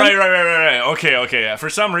 Oh, man. right. Okay. For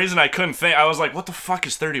some reason, I couldn't think. I was like, what the fuck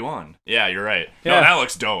is 31? Yeah, you're right. Yeah. No, that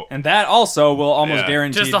looks dope. And that also will almost Yeah.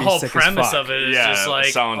 guarantee Just the be whole sick as premise fuck. of it is Yeah, just like,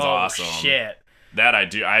 sounds oh, awesome. shit. That I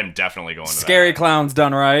do. I'm definitely going to Scary that. Clown's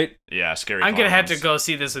done right. Yeah, Scary I'm gonna have to Clowns. go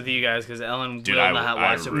see this with you guys because Ellen Dude, will I- not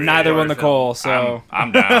I watch it. really Neither will horror Nicole, film. so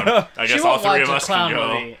I'm down. I She guess all won't three watch of a us clown can go.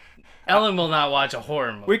 movie. Ellen will not watch a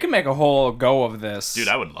horror movie. we can make a whole go of this. Dude,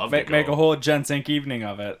 I would love make, to go. make a whole Gen Sync evening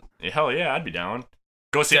of it. Hell yeah, I'd be down.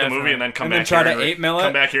 Go see the Definitely. movie and then come And back then try here to and 8 it?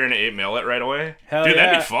 Come back here and 8 it right away. Hell Dude, yeah.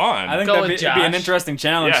 that'd be fun. I think Go that'd with be, it'd be an Josh. interesting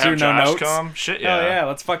challenge yeah, too. have No Josh notes. come. Shit, yeah. Hell yeah,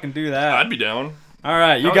 let's fucking do that. I'd be down. All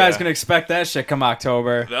right, you Hell guys yeah. can expect that shit come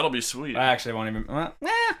October. That'll be sweet. I actually won't even. Well,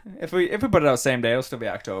 if we put it out same day, it'll still be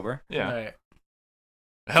October. Yeah. Right.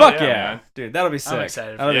 Hell Fuck yeah, man. dude, that'll be sick.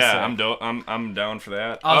 excited for That'll be Yeah, sick. I'm dope. I'm down for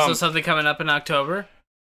that. Also, something coming up in October.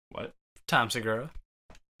 what? Tom Segura.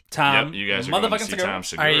 Tom, Yep, you guys are going to motherfucking see Segura. Tom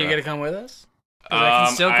Segura. Are you gonna come with us? 'Cause I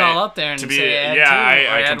can still call up there and to be, say add yeah, two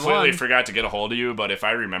or I add completely one. forgot to get a hold of you, but if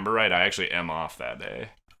I remember right, I actually am off that day,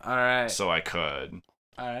 All right. so I could.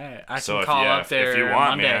 All right. I So can if, call yeah, up there if you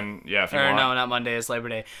want, Monday. man, yeah, if you Or want, no, not Monday. It's Labor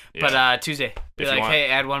Day. Yeah. But Tuesday. Be If you like, want. hey,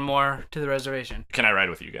 add one more to the reservation. can I ride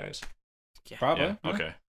with you guys? Probably. Yeah.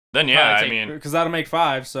 Okay. Then yeah, Probably I take- mean, Because that'll make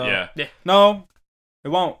 5. So yeah. no, it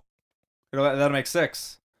won't. That'll make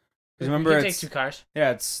 6. Because remember, you can it's take 2 cars.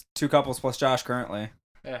 it's 2 couples plus Josh currently.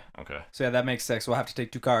 Okay. So yeah, that makes 6. We'll have to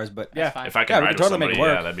take 2 cars, but yeah, That's fine. If I Yeah, can we ride could with totally make somebody, it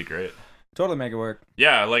work. yeah, that'd be great. totally make it work.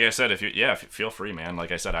 Yeah, like I said, if you feel free, man.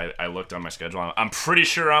 Like I said, I looked on my schedule. I'm pretty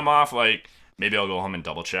sure I'm off. Like maybe I'll go home and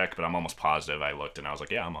double check, but I'm almost positive I looked and I was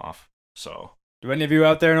like, yeah, I'm off. So Do any of you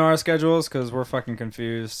out there know our schedules? Because we're fucking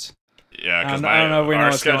confused. Yeah, because I don't know if we know our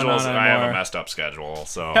what's going schedules, on I have a anymore. messed up schedule,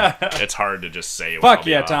 so it's hard to just say. when Fuck I'll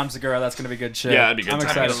be yeah, off. Tom Segura. That's gonna be good shit. Yeah, that'd be good I'm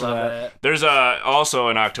times. excited I for love that. that. There's also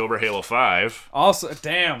in October Halo 5. Also,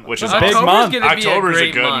 damn, Which it's is a big awesome. month. Gonna be October's a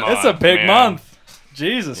great good month. It's a big man. month.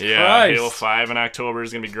 Jesus Yeah, Christ. Halo 5 in October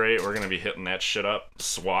is gonna be great. We're gonna be hitting that shit up,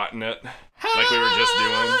 swatting it like we were just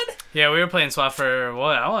doing. Yeah, we were playing SWAT for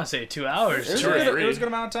what I want to say 2 hours. It was, 2 or a good, 3. it was a good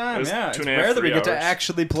amount of It time. was Yeah, it's 2.5, rare that we 3 get to hours.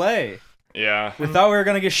 actually play. Yeah, We thought we were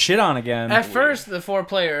gonna get shit on again. At first, the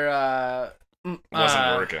 4-player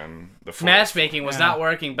wasn't working. The fourth. matchmaking was Yeah. not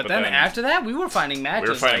working, but, But then then after that, we were finding matches.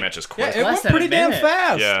 We were fighting like, matches Yeah, quick. it Less went than a pretty damn minute.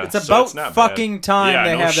 fast. Yeah, it's so about it's not fucking bad. time Yeah,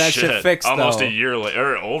 they no have that shit shit. fixed. Almost though. a year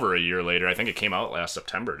later, or over a year later. I think it came out last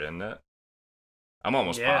September, didn't it? I'm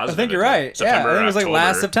almost Yeah. positive. I think you're it did. right. Yeah, I September, think it was like October.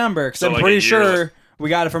 last September. Because So I'm like a pretty year sure we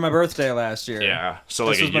got it for my birthday last year. Yeah, so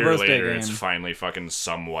This like a was my year birthday later, it's game. finally fucking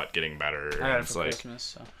somewhat getting better. I got and it it's for like,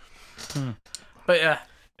 Christmas. So. But yeah,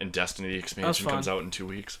 and Destiny That was expansion fun. comes out in 2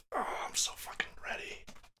 weeks. Oh, I'm so fucking ready.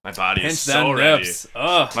 My body Pinch is so them ready. nips.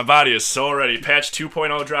 Ugh. My body is so ready. Patch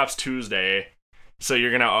 2.0 drops Tuesday, so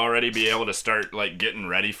you're gonna already be able to start like getting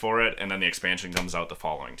ready for it, and then the expansion comes out the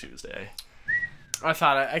following Tuesday.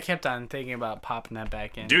 I kept on thinking about popping that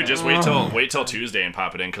back in. Dude, just wait till Tuesday and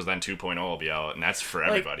pop it in, because then 2.0 will be out, and that's for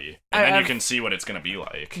everybody. And then you can see what it's gonna be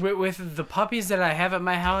like. With the puppies that I have at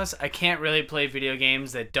my house, I can't really play video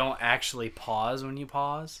games that don't actually pause when you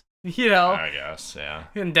pause. You know, I guess, yeah.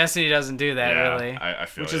 and Destiny doesn't do that Yeah, really. I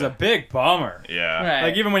feel Which ya. is a big bummer. yeah, Right.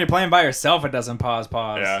 Like even when you're playing by yourself, it doesn't pause.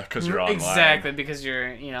 yeah, because you're online. Exactly, because you're,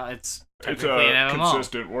 it's It's technically a an MMO.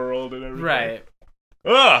 consistent world and everything. Right.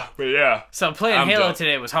 But yeah. So playing I'm Halo done.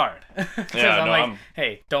 today was hard. 'Cause Yeah, I'm no, like, I'm-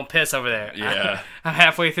 hey, don't piss over there. Yeah. I'm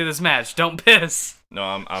halfway through this match. Don't piss. No,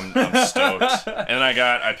 I'm stoked. And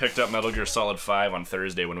I picked up Metal Gear Solid 5 on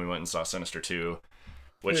Thursday when we went and saw Sinister 2,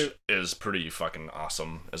 which is pretty fucking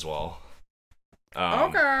awesome as well.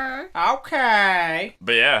 Okay.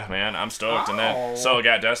 But yeah, man, I'm stoked. And then so we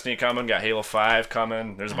got Destiny coming, got Halo 5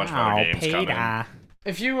 coming. There's a bunch of other games coming.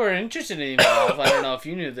 If you were interested in Evolve, I don't know if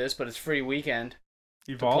you knew this, but it's free weekend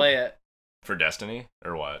to Evolve? play it. For Destiny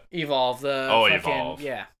or what? Evolve, the Oh, fucking, Evolve.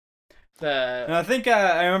 yeah. And I think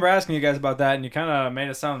I remember asking you guys about that, and you kind of made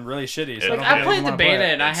it sound really shitty. So Like, don't I think played the wanna play beta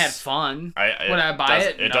it. and I had It's- fun. Would I buy does-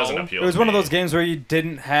 it? It doesn't No. appeal It was to one of me. those games where you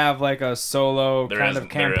didn't have like a solo There kind isn't- of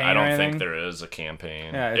campaign I or don't anything. think there is a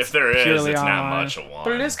campaign. Yeah, it's if there is, purely it's not online. much of one.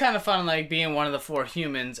 But it is kind of fun, like being one of the 4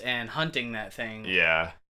 humans and hunting that thing,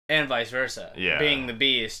 Yeah. and vice versa. Yeah. Being the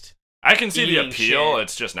beast. I can see the Eating appeal. shit.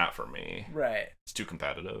 It's just not for me. Right. It's too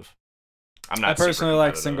competitive. I'm not I personally super like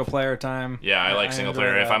competitive. single player time. Yeah, I like single enjoy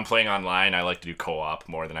player. If that. I'm playing online, I like to do co-op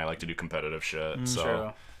more than I like to do competitive shit. So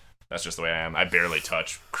True. that's just the way I am. I barely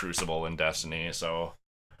touch Crucible and Destiny, so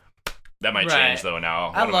that might Right. change though now.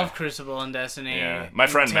 I One of love my- Crucible and Destiny. Yeah. My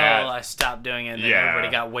friend until Matt- I stopped doing it, and then Yeah. everybody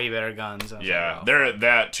got way better guns. I was Yeah, like, oh. there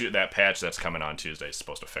that patch that's coming on Tuesday is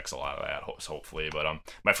supposed to fix a lot of that, hopefully. But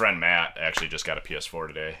my friend Matt actually just got a PS4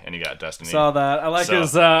 today, and he got Destiny. Saw that. I like So,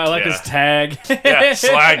 his. I like yeah. his tag. Yeah,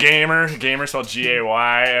 Sly Gamer spelled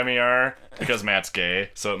Gaymer because Matt's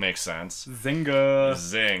gay, so it makes sense. Zynga.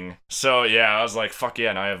 Zing. So yeah, I was like, fuck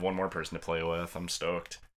yeah, now I have one more person to play with. I'm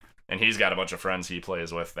stoked. And he's got a bunch of friends he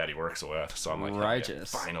plays with that he works with, so I'm like, hell yeah,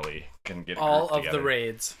 Righteous. finally can get a all group of together. the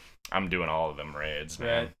raids. I'm doing all of them raids, man.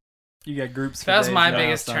 Right. You got groups. That was for my days.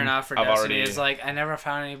 biggest Awesome. turnoff for I've Destiny. already- Is like I never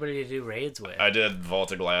found anybody to do raids with. I did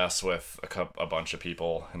Vault of Glass with a bunch of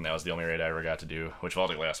people, and that was the only raid I ever got to do, which Vault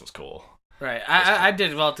of Glass was cool. Right. I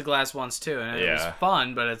did Vault of Glass once too, and it was Yeah.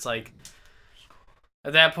 fun, but it's like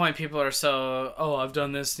at that point people are so, oh, I've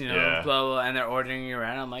done this, Yeah. blah, blah, and they're ordering you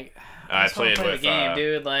around. I'm like, I just wanna played play with the game,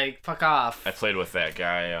 dude. Like, fuck off. I played with that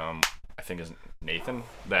guy, I think is Nathan,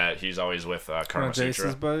 that he's always with Karma Jason's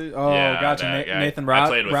Sutra. buddy. Oh, Yeah, gotcha. that guy. Nathan I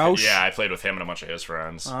played with Roush. Yeah, I played with him and a bunch of his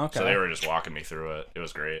friends. Oh, okay. So they were just walking me through it. It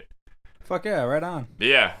was great. Fuck yeah, right on. But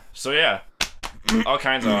yeah, so yeah, all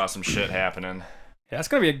kinds of awesome shit happening. Yeah, it's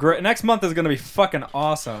gonna be a great. Next month is gonna be fucking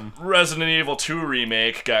awesome. Resident Evil 2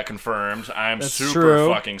 remake got confirmed. I'm That's super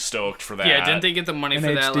true. fucking stoked for that. Yeah, didn't they get the money An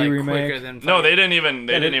for that HD like remake. quicker than? No, they didn't even.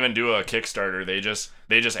 They Yeah, didn't they- even do a Kickstarter. They just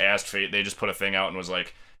asked Fate. They just put a thing out and was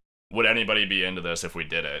like, "Would anybody be into this if we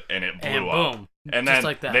did it?" And it blew And up. boom, And just then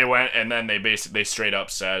like that. they went, and then they straight up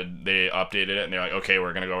said they updated it, and they're like, "Okay,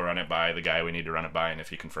 we're gonna go run it by the guy we need to run it by, and if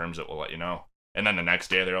he confirms it, we'll let you know." And then the next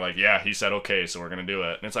day they're like, "Yeah, he said okay, so we're gonna do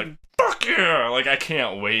it." And it's like, "Fuck yeah!" Like I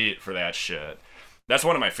can't wait for that shit. That's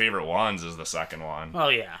one of my favorite ones. Is the second one. Oh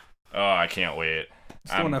yeah, Oh, I can't wait.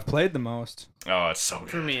 It's the one I've played the most. Oh, it's so good.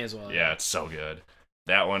 for me as well. Yeah, it's so good.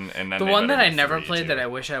 That one, and then The they one that better I do never 3, played too. that I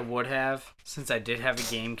wish I would have, since I did have a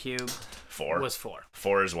GameCube, 4 was 4.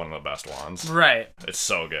 4 is one of the best ones. Right. It's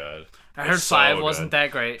so good. I heard It's so 5 good. wasn't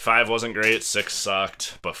that great. 5 wasn't great. 6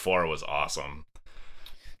 sucked, but 4 was awesome.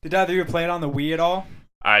 Did either of you play it on the Wii at all?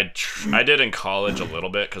 I did in college a little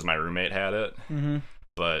bit because my roommate had it,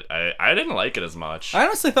 but I didn't like it as much. I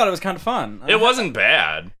honestly thought it was kind of fun. It wasn't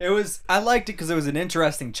bad, I liked it because it was an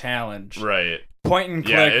interesting challenge. right? Point and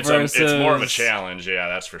click Yeah, it's versus... more of a challenge. Yeah,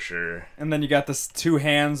 that's for sure. And then you got this 2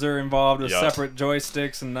 hands are involved with Yup. separate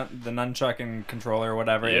joysticks and the nunchuck and controller or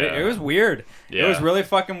whatever. Yeah. It was weird. Yeah. It was really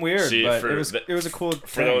fucking weird, See, but for it was a cool For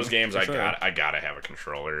thing, those games, for sure. I gotta have a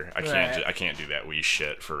controller. I can't Right. I can't do that Wii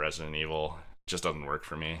shit for Resident Evil. Just doesn't work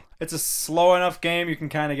for me. It's a slow enough game you can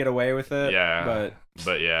kind of get away with it. Yeah,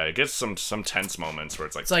 but yeah, it gets some tense moments where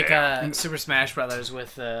it's like It's like damn, Super Smash Brothers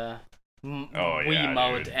with Wii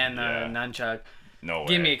mode dude. and Yeah. nunchuck. no way.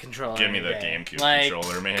 Give me a controller. Give me any the day. GameCube Like,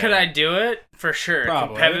 controller, man. Could I do it? For sure.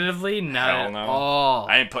 Probably. Competitively? Not Hell at no. all.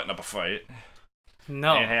 I ain't putting up a fight.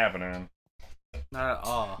 No, Ain't happening. not at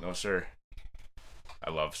all. No sir. I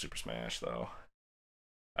love Super Smash though.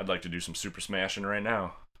 I'd like to do some Super Smashing right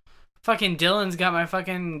now. Fucking Dylan's got my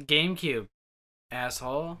fucking GameCube.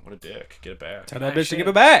 Asshole. What a dick. Get it back. tell that I bitch to should. give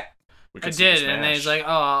it back. We I could did, Super and then he's Smash. like,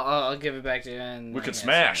 "Oh, I'll give it back to you." And We I could guess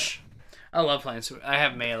smash. I love playing Super. I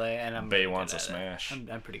have Melee, and I'm Bay pretty wants good to at it. smash.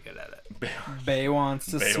 I'm pretty good at it. Bay wants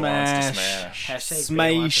to Bay smash. wants to smash. Hashtag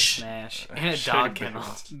Bay wants to Smash. smash. In a Hashtag dog Bay kennel.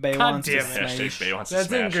 wants Bay God wants to damn it. smash. Hashtag Bay wants to That's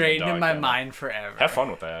smash. ingrained in dog my kennel. mind forever. Have fun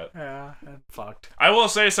with that. Yeah, I'm fucked. I will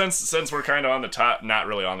say, since we're kind of on the top, not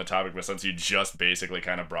really on the topic, but since you just basically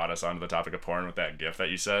kind of brought us onto the topic of porn with that GIF that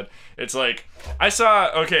you said, it's like I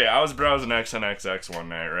was browsing XNXX one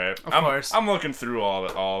night, right? Of course. I'm looking through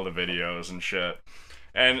all the videos and shit,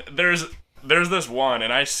 and there's this one,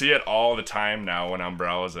 and I see it all the time now when I'm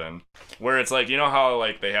browsing, where it's like, you know how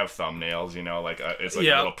like they have thumbnails, you know, like it's like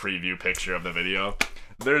Yep. a little preview picture of the video.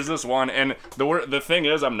 There's this one, and the thing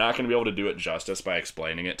is, I'm not gonna be able to do it justice by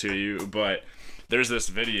explaining it to you, but there's this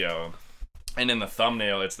video, and in the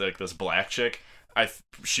thumbnail, it's like this black chick.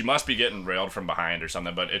 She must be getting railed from behind or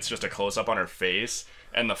something, but it's just a close up on her face,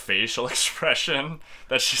 and the facial expression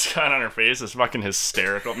that she's got on her face is fucking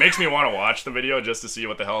hysterical. It makes me want to watch the video just to see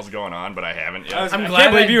what the hell's going on, but I haven't yet. I'm I glad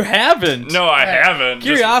can't believe I- you haven't. No, I haven't. Just-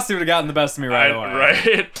 Curiosity would have gotten the best of me right away.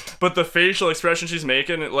 Right? But the facial expression she's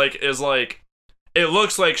making, it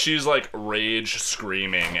looks like she's like rage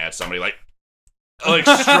screaming at somebody, like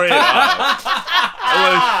straight up,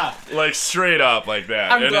 like straight up like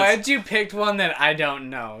that. I'm And glad you picked one that I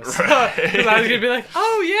don't know. So, Right. 'cause I was gonna be like,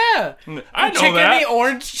 "Oh yeah, I the know chick that. in the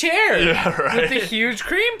orange chair Yeah, right. with the huge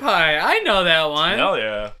cream pie. I know that one." Hell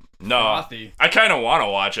yeah. No, Frothy. I kind of want to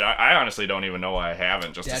watch it. I honestly don't even know why I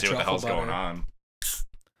haven't, just Yeah, to see what the hell's truffle going butter. on.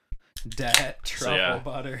 Dat truffle yeah.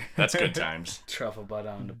 butter. That's good times. Truffle butter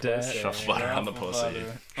on the Dead pussy. Truffle butter on the pussy. butter.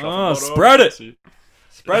 Truffle Oh, butter on spread the it. pussy.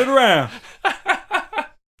 Spread it around.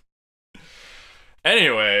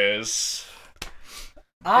 Anyways,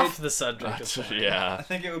 Off the subject of porn. I yeah.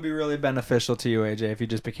 think it would be really beneficial to you, AJ, if you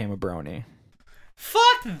just became a brony.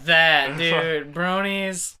 Fuck that, dude.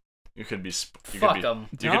 Bronies. You could be. Fuck 'em.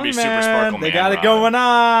 You could be Young Super man, Sparkle They Man got it Rod. going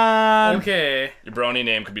on. Okay. Your brony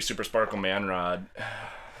name could be Super Sparkle Man Rod.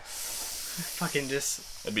 Fucking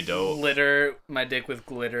just That'd be dope. glitter my dick with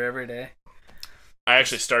glitter every day. I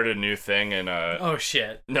actually started a new thing and Oh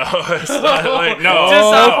shit. no, it's not, like no, Just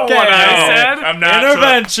off no, of what I no, said? I'm not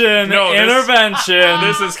Intervention. No, this- Intervention.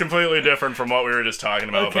 This is completely different from what we were just talking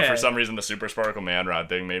about, but Okay. for some reason the Super Sparkle Man Rod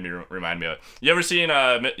thing made me remind me of it. You ever seen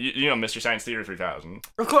you know Mr. Science Theater 3000?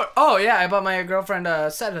 Of course. Oh yeah, I bought my girlfriend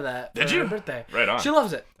a set of that. Did for you? her birthday. Right on. She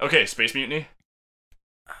loves it. Okay, Space Mutiny.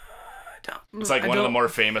 It's like one of the more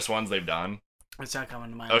famous ones they've done. It's not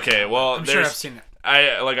coming to mind. Okay, well, I'm sure there's I've seen it.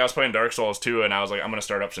 I was playing Dark Souls 2 and I was like, I'm gonna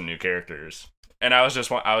start up some new characters. And I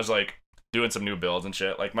was like doing some new builds and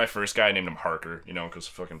shit. Like my first guy, I named him Harker, you know, because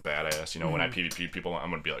fucking badass. You know, when I PvP people,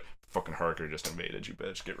 I'm gonna be like, fucking Harker just invaded you,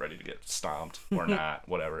 bitch. Get ready to get stomped or not,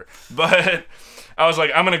 whatever. But I was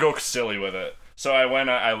like, I'm gonna go silly with it. So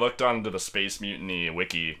I looked onto the Space Mutiny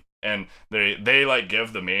wiki. And they like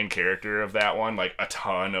give the main character of that one like a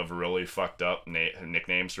ton of really fucked up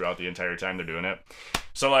nicknames throughout the entire time they're doing it.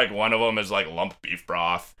 So like one of them is like Lump Beef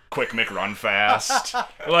Broth, Quick McRun Fast,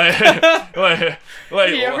 like Have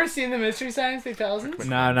you ever seen the Mystery Science 3000?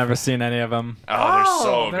 No, I've never seen any of them. oh, they're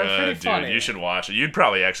so they're pretty good, dude. funny. You should watch it. You'd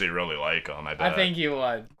probably actually really like them. I bet. I think you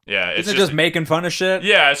would. Yeah, Is it just making fun of shit?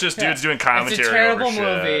 yeah, it's just dudes doing commentary. It's a terrible over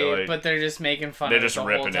movie, shit. Like, but they're just making fun they're of it just the whole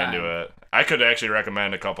ripping time. into it. I could actually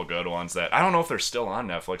recommend a couple good ones that I don't know if they're still on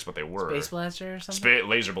Netflix, but they were. Space Blaster or something?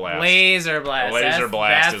 Laser Blast. Laser Blast. Laser That's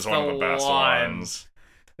Blast is one of the the best one. ones.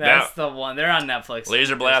 That's the one. They're on Netflix.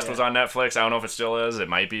 Laser Blast was on Netflix. I don't know if it still is. It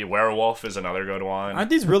might be. Werewolf is another good one. Aren't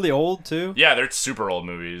these really old too? Yeah, they're super old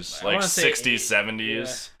movies, like wanna say 60s, 70s.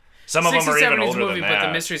 yeah. Some of them are even older movie, than that. but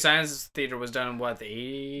the Mystery Science Theater was done in what, the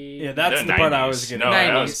 80s? Yeah, that's The the part I 90s. was getting. No, at.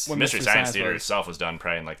 that 90s. was, When Mystery Science Theater was. itself was done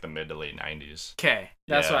probably in like the mid to late 90s. Okay,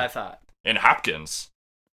 that's Yeah. what I thought. In Hopkins.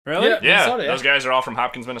 Really? Yeah. Yeah, Minnesota, yeah. those guys are all from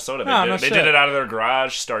Hopkins, Minnesota. They, Oh, did, no they shit. did it out of their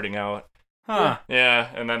garage starting out. Huh? Yeah,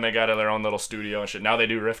 and then they got their own little studio and shit. Now they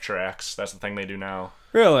do riff tracks. That's the thing they do now.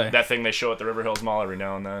 Really? That thing they show at the River Hills Mall every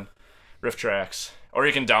now and then. Riff tracks. Or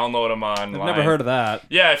you can download them online. I've never heard of that.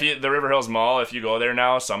 Yeah, if you the River Hills Mall, if you go there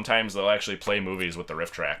now, sometimes they'll actually play movies with the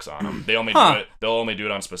riff tracks on them. They only Huh. do it. They'll only do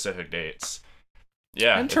it on specific dates.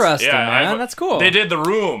 Yeah, it's- Interesting, man. I've- That's cool. They did The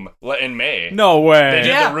Room in May. No way. They did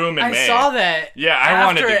Yeah, The Room in I May. saw that. Yeah, I after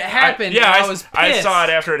wanted to. it happened. yeah, and I was pissed. I saw it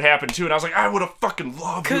after it happened too, and I was like, I would have fucking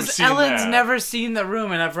loved to have Because seen Ellen's that. never seen The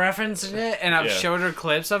Room, and I've referenced it, and I've Yeah. showed her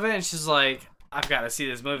clips of it, and she's like, I've got to see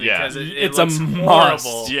this movie Yeah. because it It's a looks must.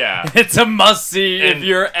 horrible. Yeah. It's a must see if And-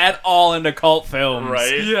 you're at all into cult films.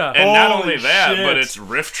 Right? Yeah. And not Holy only that, shit. but it's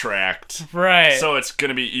riff tracked. Right. So it's going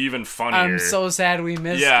to be even funnier. I'm so sad we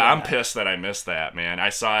missed it. Yeah, I'm pissed that I missed that, man. I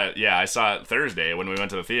saw it. Yeah, I saw it Thursday when we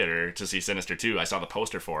went to the theater to see Sinister 2. I saw the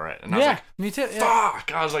poster for it, and I was Yeah, like, me too. Yeah.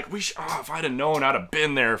 "Fuck!" I was like, if I'd have known, I'd have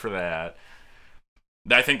been there for that."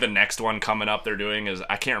 I think the next one coming up they're doing is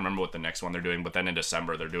I can't remember what the next one they're doing, but then in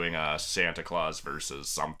December they're doing a Santa Claus versus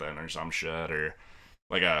something or some shit or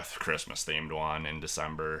like a Christmas themed one in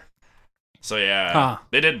December. So yeah, Huh.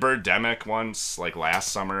 they did Birdemic once, like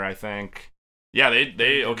last summer, I think. Yeah,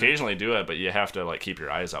 they occasionally do it, but you have to like keep your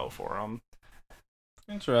eyes out for them.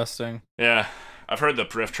 Interesting. Yeah, I've heard the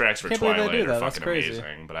riff tracks for Can't believe they Twilight do are that. That's fucking crazy.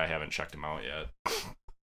 amazing, but I haven't checked them out yet.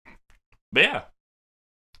 But yeah,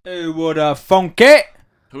 Hey, what a funky.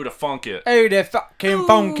 who to funk it? Hey, the fucking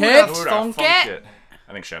funky. that's- Who to funk it.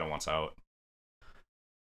 I think Shadow wants out.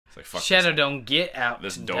 It's like fuck Shadow this. don't get out.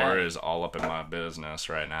 This today. door is all up in my business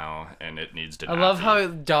right now, and it needs to. I not love be. how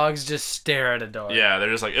dogs just stare at a door. Yeah, they're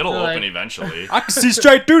just like it'll They're open like- eventually. I can see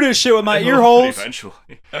straight through this shit with my It'll ear open holes. Eventually.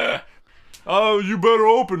 Oh, you better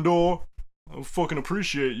open door. I fucking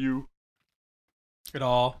appreciate you At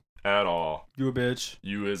all. at all. You a bitch.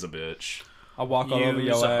 You is a bitch. I'll walk all over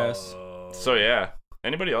Use your a- ass. So yeah.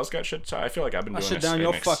 Anybody else got shit? I feel like I've been I'll doing shit this. down in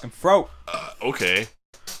your ex- fucking throat. Okay.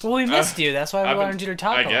 Well, we missed you. That's why we I've been- wanted you to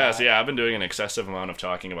talk. I a guess, lot. yeah. I've been doing an excessive amount of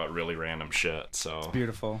talking about really random shit. So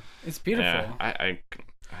Beautiful. It's beautiful. yeah, I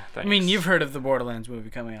I mean, you've heard of the Borderlands movie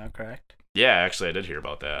coming out, correct? Yeah, actually, I did hear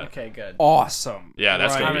about that. Okay, good. Awesome. Yeah,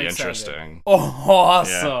 that's Right. gonna be I'm excited. interesting.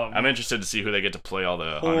 Awesome. Yeah, I'm interested to see who they get to play all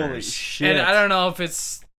the Holy hunters. shit. And I don't know if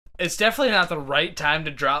it's definitely not the right time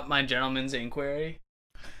to drop my gentleman's inquiry.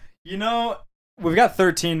 You know, we've got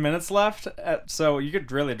 13 minutes left, so you could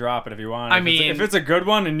really drop it if you want. I If mean- if it's a good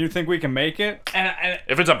one and you think we can make it, And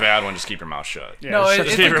If it's a bad one, just keep your mouth shut. yeah, No, shut it's the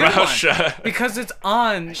Just a keep your good mouth one. shut. because it's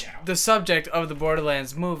on the subject of the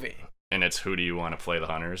Borderlands movie. And it's who do you want to play the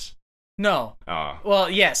hunters? No. Oh, Well,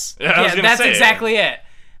 yes. Yeah, I was gonna that's say. exactly it.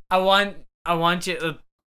 I want you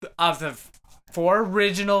of the 4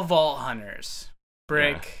 original Vault Hunters.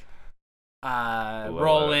 Brick,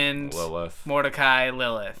 Roland, Lilith. Mordecai,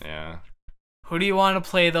 Lilith. Yeah, Who do you want to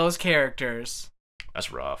play those characters,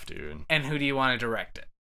 that's rough, dude. and who do you want to direct it?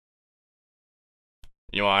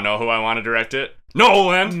 You want to know who I want to direct it?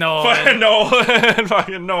 Nolan. Nolan. Fucking Nolan.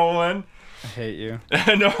 Fucking Nolan. I hate you.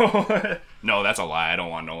 No. No, that's a lie. I don't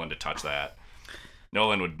want Nolan to touch that.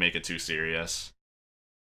 Nolan would make it too serious.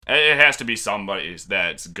 It has to be somebody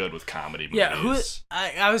that's good with comedy movies. Yeah, who?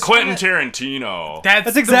 I was Quentin trying to- Tarantino.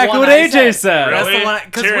 That's the exactly one what I AJ said. That's Really? the one.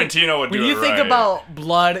 'Cause Tarantino would when do you it think right. about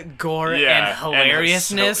blood, gore, and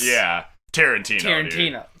hilariousness. yeah, Tarantino.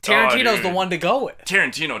 Tarantino. Dude. Tarantino's Oh, the dude. one to go with.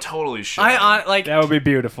 Tarantino totally should. Like That would be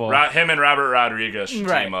beautiful. Him and Robert Rodriguez should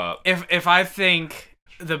right. team up. If I think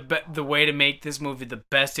the way to make this movie the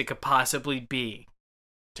best it could possibly be,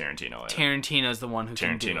 Tarantino. Tarantino's the one who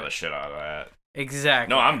can do Tarantino the it. shit out of that.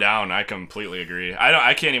 Exactly. No, I'm down. I completely agree.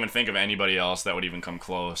 I can't even think of anybody else that would even come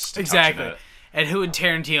close to exactly. touching it. And who would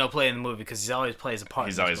Tarantino play in the movie? Because he always plays a part.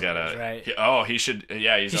 He's in always his got movies, a right. he should.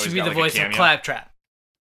 Yeah, he's He always should be got the like voice a of cameo. Claptrap.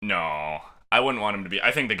 No, I wouldn't want him to be.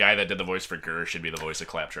 I think the guy that did the voice for Gurr should be the voice of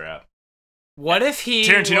Claptrap. What if he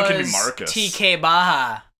Tarantino was can be Marcus. TK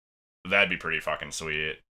Baja? That'd be pretty fucking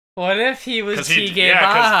sweet. What if he was Because TK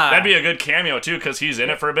Baja? that'd be a good cameo too. Because he's in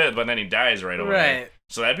it for a bit, but then he dies right away. Right.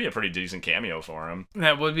 So that'd be a pretty decent cameo for him.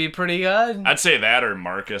 That would be pretty good. I'd say that or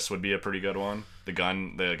Marcus would be a pretty good one. The guy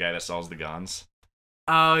that sells the guns.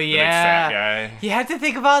 Oh The yeah. big fat guy. You have to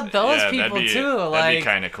think about those Yeah, people that'd be, too. That'd Like be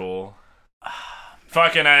kind of cool.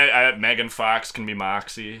 Fucking, I Megan Fox can be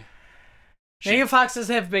Moxie. Megan Fox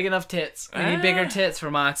doesn't have big enough tits. We need bigger Ah. tits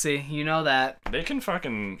for Moxie. You know that. They can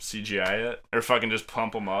fucking CGI it or fucking just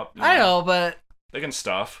pump them up. you I know, but They can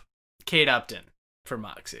stuff. Kate Upton for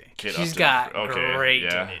Moxie. Kate She's Upton. got great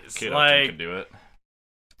yeah. titties. Kate Upton Like, could do it.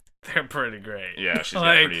 they're pretty great. Yeah, she's got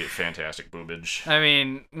Like, pretty fantastic boobage. I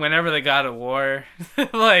mean, whenever the God of War,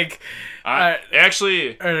 like,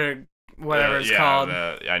 Actually, or whatever it's called,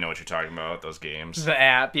 I know what you're talking about. Those games. the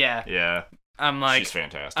app, yeah. Yeah, I'm like, she's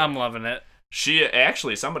fantastic. I'm loving it. She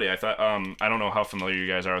actually, somebody I thought, I don't know how familiar you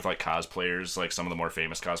guys are with like cosplayers, like some of the more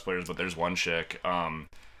famous cosplayers, but there's one chick,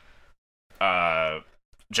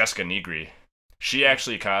 Jessica Negri. She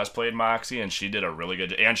actually cosplayed Moxie, and she did a really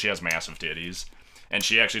good, and she has massive titties, and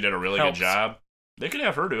she actually did a really Helps. good job. They could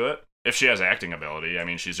have her do it if she has acting ability. I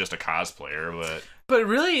mean, she's just a cosplayer, but But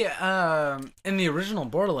really, in the original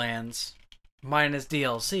Borderlands, minus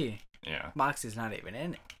DLC, yeah, Moxie's not even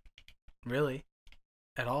in it. Really,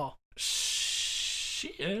 at all. she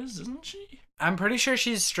is, isn't she? I'm pretty sure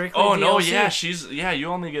she's strictly Oh DLC. no, yeah, you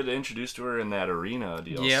only get introduced to her in that arena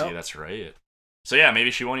DLC. Yep. That's right. So yeah, maybe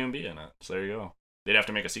she won't even be in it. So there you go. They'd have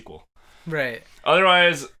to make a sequel. Right.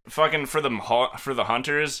 Otherwise, fucking for the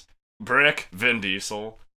hunters, Brick, Vin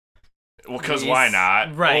Diesel. Well, because why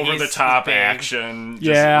not? Right, Over the he's top big. action, just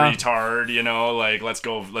Yeah. retard. You know, like let's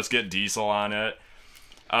get Diesel on it.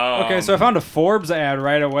 Okay, so I found a Forbes ad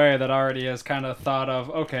right away that already has kind of thought of,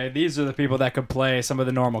 okay, these are the people that could play some of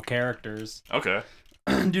the normal characters. Okay.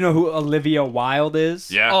 Do you know who Olivia Wilde is?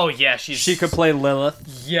 Yeah. Oh yeah, she She could play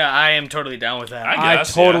Lilith. Yeah, I am totally down with that. I I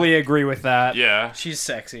guess, totally agree with that. Yeah. She's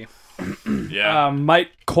sexy. Yeah.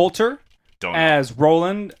 Mike Coulter Don't know. as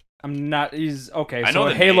Roland. He's okay. I So know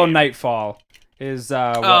the Halo name. Nightfall is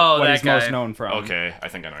what that he's most guy. known from. Okay, I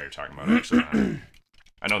think I know what you're talking about. Actually,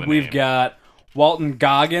 I know the We've name. got Walton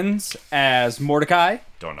Goggins as Mordecai.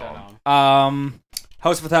 Don't know him.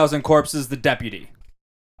 House of a Thousand Corpses, the deputy.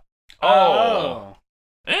 Oh.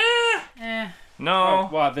 Eh. No.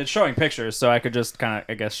 Well, they're showing pictures, so I could just kind of,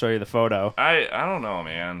 I guess, show you the photo. I don't know,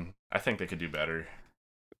 man. I think they could do better.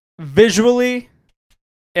 Visually,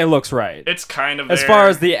 it looks right. It's kind of As there. far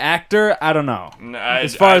as the actor, I don't know. I-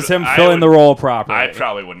 As far I- as him I filling would- the role properly. I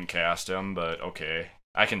probably wouldn't cast him, but okay,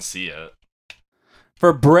 I can see it.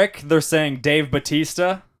 For Brick, they're saying Dave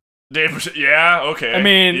Batista. Dave, yeah, okay. I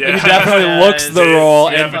mean, yeah. he definitely Yeah, looks the Dude, role,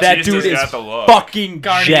 yeah, and that Batista's dude is got the look. fucking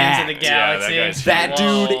Guardians jacked. of the Yeah, that Galaxy. guy's That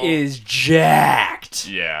Whoa. dude is jacked.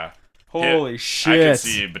 Yeah. Holy I shit. can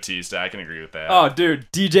see Batista. I can agree with that. Oh, dude,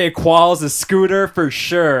 DJ Qualls is Scooter for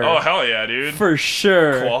sure. Oh, hell yeah, dude. For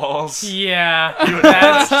sure. Qualls. Yeah,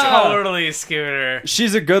 that's totally Scooter.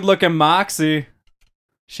 She's a good-looking Moxie.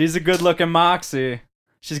 She's a good-looking Moxie.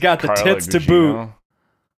 She's got the Carla tits to Gugino. boot.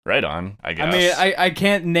 Right on, I guess. I mean, I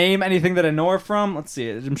can't name anything that I know her from. Let's see.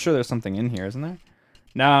 I'm sure there's something in here, isn't there?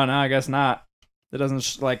 No, I guess not. It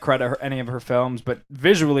doesn't credit her, any of her films, but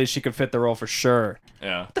visually she could fit the role for sure.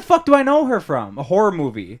 Yeah. What the fuck do I know her from? A horror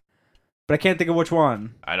movie. But I can't think of which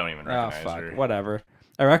one. I don't even Oh, recognize fuck. her. Whatever.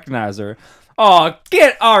 I recognize her. Oh,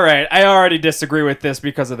 alright. I already disagree with this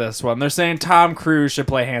because of this one. They're saying Tom Cruise should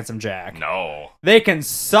play Handsome Jack. No. They can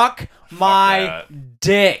suck my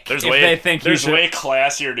dick There's if way, they think you there's should. way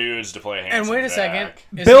classier dudes to play Handsome And wait a Jack.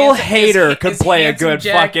 second. Is Bill Handsome- Hader is- could is play a Handsome good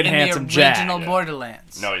Jack fucking in Handsome the Jack. original Yeah.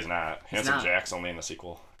 Borderlands. No, he's not. Handsome not. Jack's only in the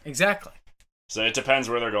sequel. Exactly. So it depends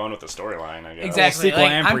where they're going with the storyline, I guess. Exactly. sequel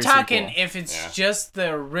Like, and I'm pre-sequel. talking if it's Yeah. just the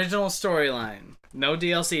original storyline, no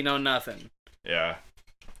DLC, no nothing. Yeah.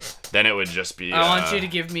 Then it would just be. I want you to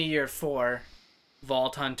give me your 4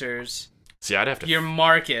 Vault Hunters, See, I'd have to. your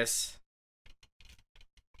Marcus,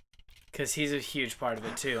 because he's a huge part of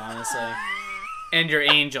it too, honestly, and your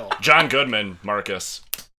Angel. John Goodman, Marcus.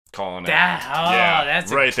 Calling it. Yeah,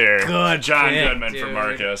 that's a right there. good John pick, Goodman for dude.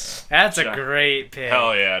 Marcus. That's a John- great pick.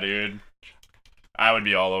 Hell yeah, dude. I would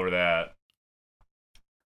be all over that.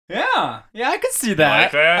 Yeah, I could see that.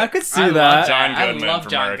 like that? I could see I love that. John I Goodman love for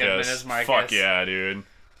John Marcus. Goodman as Marcus. Fuck yeah, dude.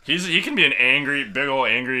 He can be an angry, big old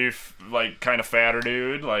angry, like kind of fatter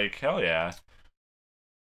dude. Like hell yeah.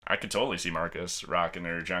 I could totally see Marcus rocking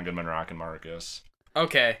or John Goodman rocking Marcus.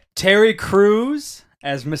 Okay. Terry Crews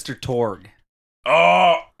as Mr. Torg.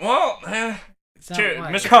 Oh well, It's not Mr. white.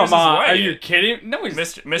 Cruz Come is on, white. are you kidding? No, he's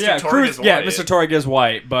Mr. yeah, Torg Crews, is yeah, white. Mr. Torg is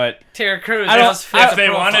white, but Terry Crews. I don't- does fit if the they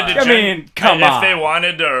wanted to, profile. I mean, come on. If they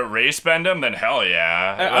wanted to race bend him, then hell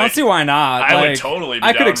yeah. I don't see why not. I would Like, totally be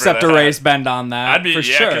I could down for accept a that. race bend on that. I'd be for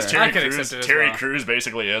yeah, sure. because I could accept it as Terry well. Crews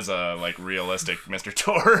basically is a like realistic Mr.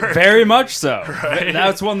 Torg. Very much so. Right?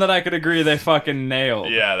 That's one that I could agree they fucking nailed.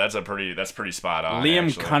 Yeah, that's pretty spot on. Liam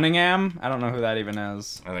actually. Cunningham. I don't know who that even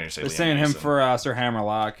is. I think you say They're Liam saying him Neeson. for Sir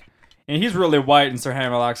Hammerlock. And he's really white, and Sir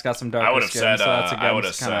Hammerlock's got some darker I would have skin. said so that's again I would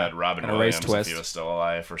have just kinda said Robin a race Williams twist. if he was still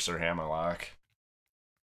alive for Sir Hammerlock.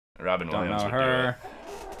 Robin Don't Williams know would her.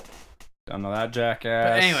 Don't know that jackass.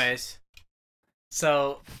 But anyways,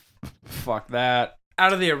 so Fuck that.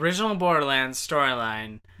 out of the original Borderlands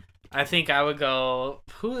storyline, I think I would go.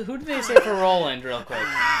 Who did they say for Roland, real quick?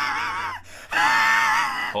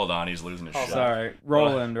 Hold on, he's losing his shit. Sorry.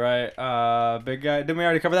 Roland, right? Big guy. Didn't we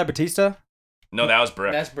already cover that? Batista? No, that was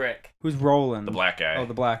Brick, That's Brick. Who's Roland? the black guy. Oh,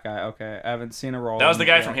 the black guy. Okay. I haven't seen a Roland. that was the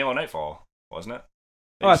guy yet. from Halo Nightfall, wasn't it?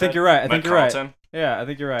 Oh, I think you're right. I Mike think you're right. Carlton? Yeah, I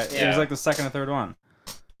think you're right. It Yeah. was like the second or third one.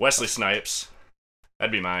 Wesley Snipes.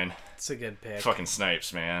 That'd be mine. It's a good pick. Fucking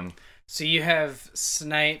Snipes, man. So you have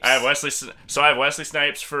Snipes. I have Wesley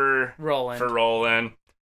Snipes for Roland. Roland.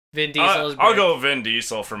 Vin Diesel is Brick. I'll go Vin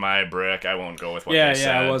Diesel for my Brick. I won't go with what Yeah, they yeah,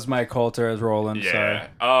 said. it was Mike Coulter as Roland. Yeah.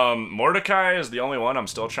 Sorry. Mordecai is the only one I'm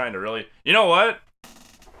still trying to really. You know what?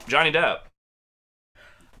 Johnny Depp.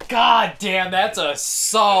 God damn, that's a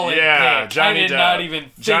solid Yeah, pick. Johnny I did Depp. not even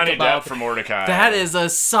think Johnny about Depp for Mordecai. that. Is a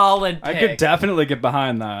solid pick. I could definitely get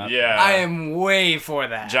behind that. Yeah. I am way for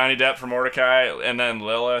that. Johnny Depp for Mordecai, and then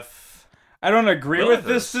Lilith. I don't agree Lilith with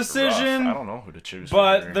this is decision, rough. I don't know who to choose.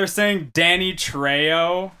 but for they're saying Danny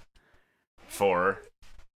Trejo.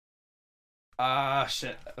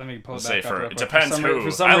 Shit. Let me pull it Let's back say up for- real it quick. depends For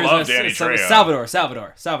who. some I reason, love it's- Danny it's Trejo. Salvador.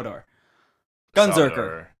 Gunzerker.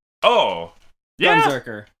 Salvador. Oh. Yeah.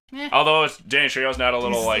 Gunzerker. Although Danny Trejo's not a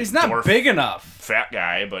little like He's not dwarf big enough. fat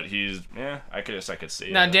guy, but he's I guess I could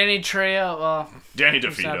see Now, it. Danny Trejo, well, Danny he's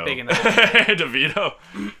DeVito. not big enough. DeVito.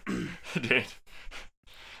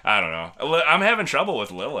 I don't know. I'm having trouble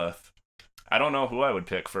with Lilith. I don't know who I would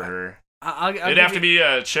pick for her. I'll It'd have to be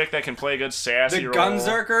a chick that can play a good sassy The role.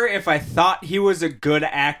 Gunzerker, if I thought he was a good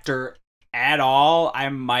actor at all, I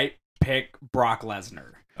might pick Brock Lesnar.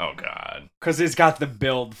 Oh God. Because he's got the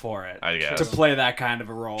build for it. I guess. To play that kind of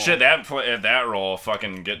a role. Shit, that role,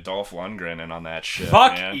 fucking get Dolph Lundgren in on that shit.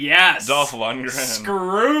 Fuck man. yes. Dolph Lundgren.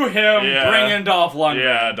 Screw him. Yeah. Bring in Dolph Lundgren.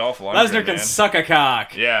 Yeah, Dolph Lundgren. Lesnar can man. suck a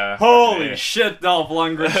cock. Yeah. Holy okay. shit, Dolph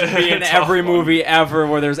Lundgren should be in Dolph every Lundgren. movie ever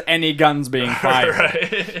where there's any guns being fired.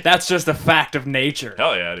 Right. That's just a fact of nature.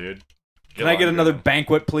 Hell yeah, dude. Can I get Lundgren. another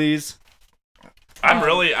banquet, please? I'm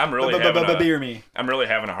really having Beer me. I'm really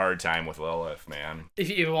having a hard time with Lilith, man.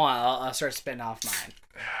 If you want, I'll start spitting off mine.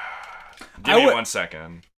 Give me 1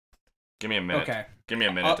 second. Give me a minute. Okay. Give me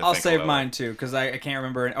a minute. I'll think save of mine too, because I can't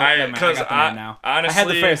remember. Never I- mind, 'cause I got the name now. I had the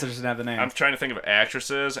honestly, face, I just didn't have the name. I'm trying to think of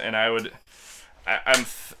actresses, and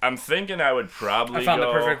I'm thinking I would probably I found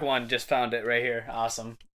go. the perfect one. Just found it right here.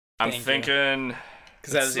 Awesome. I'm Thank you. thinking.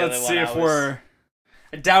 Because that was the Let's only see one if I was... we're.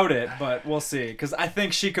 I doubt it, but we'll see. Because I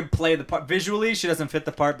think she could play the part. Visually, she doesn't fit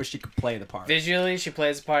the part, but she could play the part. Visually, she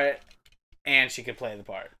plays the part, and she could play the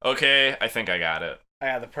part. Okay, I think I got it. I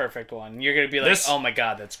got the perfect one. You're gonna be like, This- oh my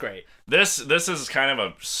god, that's great. This is kind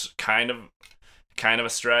of a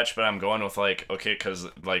stretch, but I'm going with like okay, because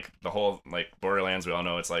like the whole like Borderlands, we all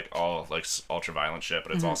know it's like all like ultra violent shit,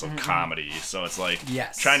 but it's also comedy. So it's like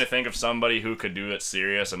Yes. trying to think of somebody who could do it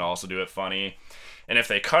serious and also do it funny. And if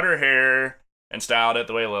they cut her hair and styled it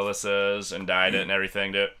the way Lilith is and dyed it and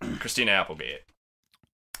everything, to Christina Applegate.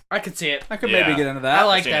 I could see it. I could Yeah. maybe get into that. I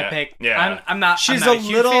like Christina- that pick. yeah. I'm not. She's I'm not a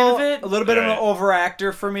huge fan of it. little bit of an Right. over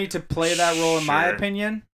actor for me to play that role, in my Sure.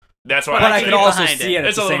 opinion. That's why But I'm I saying could get also behind see it. it at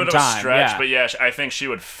it's the a little same bit of a time. stretch, Yeah. but yeah, I think she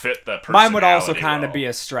would fit the personality. Mine would also kind of well. be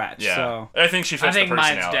a stretch. Yeah, So, I think she fits I think the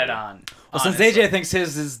personality. mine's dead on. well, since honestly. AJ thinks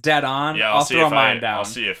his is dead on, Yeah, I'll see throw if mine I, down. I'll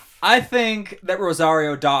see if I think that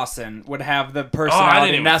Rosario Dawson would have the even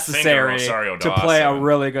personality think of necessary Rosario to play a Dawson.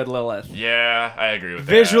 really good Lilith. Yeah, I agree with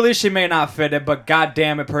that. Visually, she may not fit it, but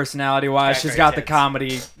goddamn it, personality-wise, Got she's great got the tits.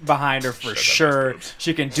 comedy behind her for Shit, that sure. makes boobs.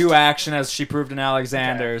 She can do action, as she proved in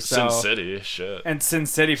Alexander. So Sin City, shit. and Sin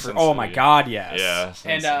City for Sin oh my City. god, yes. Yeah.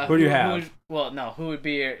 Sin And City. Who do you have? Who would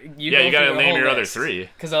be your? Yeah, you gotta name your other three.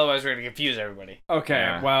 Because otherwise, we're gonna confuse everybody. Okay,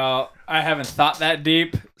 Yeah. well, I haven't thought that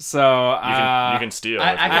deep, so You can steal.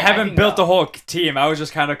 I if you I can- want. haven't built go. the whole team. I was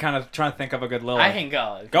just kind of trying to think of a good Lilith. I can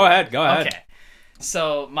go. Go ahead. Okay.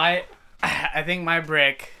 So I think my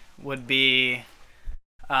brick would be,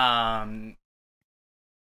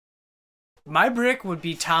 my brick would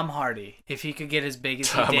be Tom Hardy if he could get as big as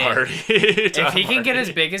Tom he did. Hardy. If he can get as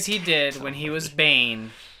Hardy. big as he did when he was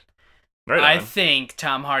Bane, Right I on. think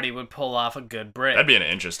Tom Hardy would pull off a good brick. That'd be an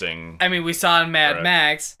interesting. I mean, we saw in Mad Right.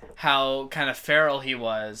 Max how kind of feral he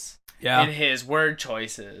was Yeah. in his word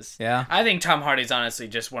choices. Yeah. I think Tom Hardy's honestly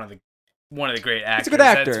just one of the great actors. He's a good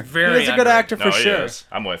actor. That's very He's a good underrated. actor for No, he sure. is.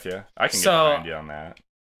 I'm with you. I can get So- behind you on that.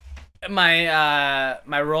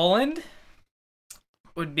 My Roland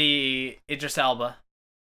would be Idris Elba.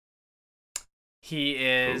 He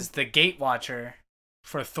is the gate watcher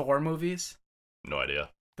for Thor movies. No idea.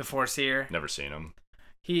 The Foreseer. Never seen him.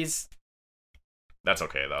 He's That's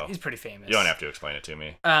okay though. He's pretty famous. You don't have to explain it to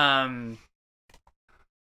me.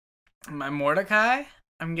 My Mordecai,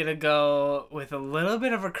 I'm gonna go with a little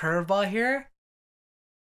bit of a curveball here.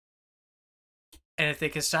 And if they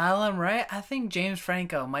can style him right, I think James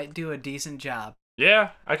Franco might do a decent job. Yeah,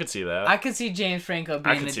 I could see that. I could see James Franco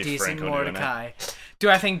being could a see decent Franco doing Mordecai. Do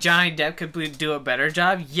I think Johnny Depp could do a better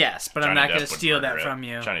job? Yes, but I'm Johnny not Depp going to would steal murder that it. from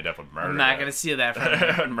you. Johnny Depp would murder I'm not it. going to steal that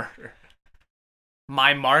from you. Murder.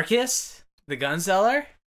 My Marcus, the gun seller.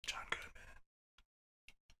 John Goodman.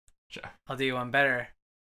 I'll do you one better.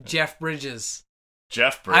 Jeff Bridges.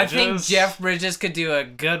 Jeff Bridges? I think Jeff Bridges could do a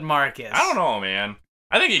good Marcus. I don't know, man.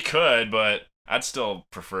 I think he could, but I'd still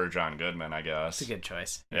prefer John Goodman, I guess. It's a good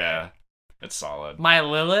choice. Yeah, it's solid. My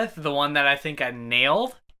Lilith, the one that I think I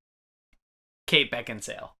nailed, Kate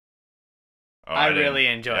Beckinsale. Oh, I didn't- really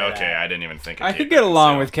enjoy that. Okay, I didn't even think of I Kate could get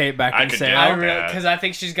along Beckinsale. with Kate I could get Beckinsale. I along. really, that. because I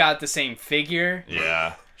think she's got the same figure.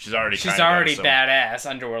 Yeah, she's already She's kinda got already some- badass.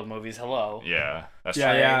 Underworld movies. Hello. Yeah, that's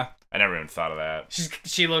Yeah, true. yeah. I never even thought of that.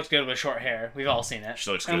 She looks good with short hair. We've all seen it. She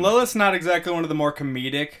looks good. And Lilith's not exactly one of the more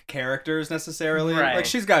comedic characters necessarily. Right. Like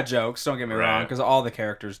she's got jokes, don't get me wrong, Right. because all the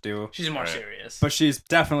characters do. She's more Right. serious. But she's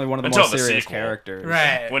definitely one of the Until more the serious sequel. characters.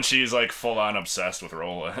 right. When she's like full on obsessed with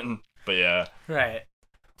Roland. But yeah, Right.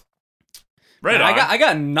 right Man, on. I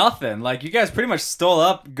got nothing. Like you guys pretty much stole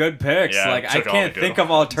up good picks. Yeah, like I took all can't the good think of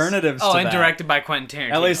ones. alternatives Oh, to and that. directed by Quentin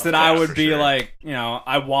Tarantino. At least that Yeah, I would for be sure. like,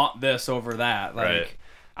 I want this over that. Like Right.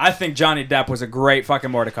 I think Johnny Depp was a great fucking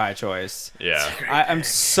Mordecai choice. Yeah. I'm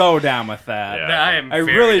so down with that. Yeah. I am. I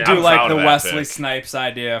very really down. do I'm like proud the of that Wesley pick. Snipes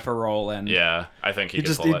idea for Roland. Yeah, I think he could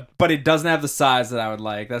just, pull it. but he doesn't have the size that I would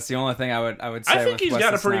like. That's the only thing I would say. I think with he's Wesley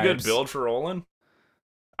got a pretty good Snipes. build for Roland.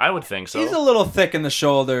 I would think so. He's a little thick in the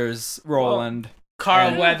shoulders, Roland.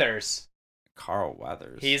 Carl Yeah. Weathers. Carl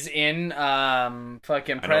Weathers. He's in fucking I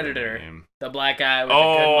know the Predator. name. The black guy with the good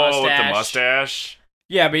Oh, mustache. with the mustache.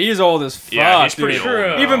 Yeah, but he's old as fuck. Yeah, he's dude. pretty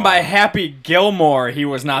old. Even by Happy Gilmore, he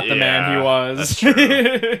was not the man he Yeah, was. that's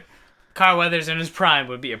true. Carl Weathers in his prime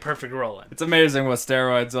would be a perfect Roland. It's amazing what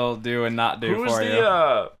steroids will do and not do Who's for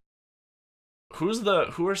you.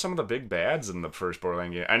 who are some of the big bads in the first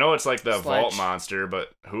Borderlands game? I know it's like the Vault Sledge. monster,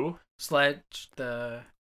 but who? Sledge, the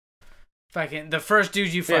first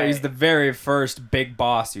dude you fight. Yeah, he's the very first big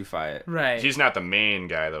boss you fight. right. He's not the main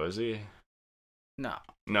guy though, is he? no.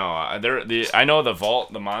 No, I know the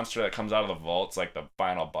Vault, the monster that comes out of the Vault's like the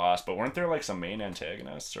final boss, but weren't there like some main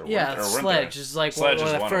antagonists or Yeah, weren't Sledge there? is like Sledge one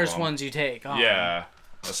is of the one of first them. ones you take. On. Yeah.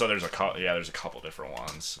 So there's a couple different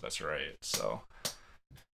ones. That's right. So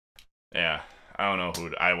yeah, I don't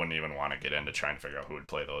know I wouldn't even want to get into trying to figure out who would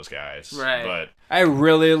play those guys. Right. But I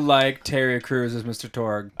really like Terry Crews as Mr.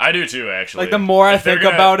 Torg. I do too, actually. Like the more I If they're think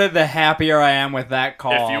gonna- about it, the happier I am with that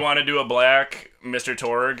call. If you want to do a black Mr.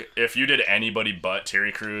 Torg, if you did anybody but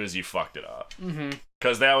Terry Crews, you fucked it up. Mm-hmm.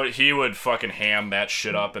 Because he would fucking ham that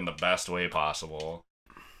shit up in the best way possible.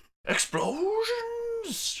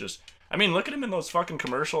 Explosions! Just, I mean, look at him in those fucking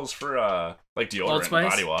commercials for, like, Old deodorant Spice? and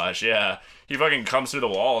body wash. Yeah. He fucking comes through the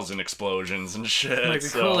walls in explosions and shit. Like the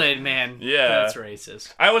so- Kool-Aid man. Yeah. That's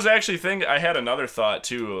racist. I was actually thinking, I had another thought,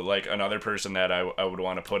 too, like, another person that I would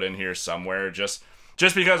want to put in here somewhere, just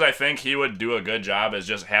because I think he would do a good job as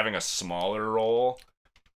just having a smaller role.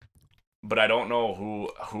 But I don't know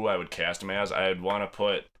who I would cast him as. I'd want to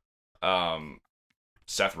put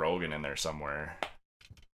Seth Rogen in there somewhere.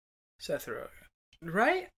 Seth Rogen.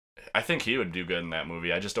 Right? I think he would do good in that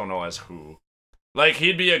movie. I just don't know as who. Like,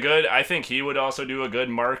 I think he would also do a good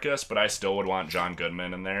Marcus, but I still would want John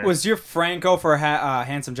Goodman in there. Was your Franco for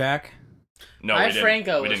Handsome Jack? No, My we didn't,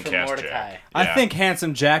 Franco we was didn't for cast Mordecai. Jack. I Yeah. think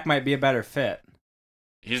Handsome Jack might be a better fit.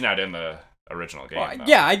 He's not in the original game, Well, though.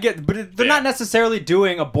 yeah, I get, but they're Yeah. not necessarily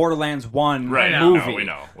doing a Borderlands 1 Right, movie. no, we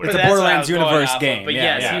know. It's But a that's what I Borderlands was going universe off of, game. But yeah,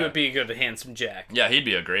 yes, yeah. he would be a good handsome Jack. Yeah, he'd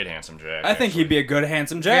be a great handsome Jack. I think he'd be a good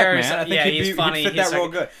handsome Jack, Very man. I think yeah, he'd, he's he'd funny, fit he's that role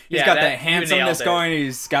like- good. He's yeah, got that- that you handsomeness nailed it. going.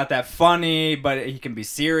 He's got that funny, but he can be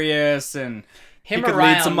serious and Him he or could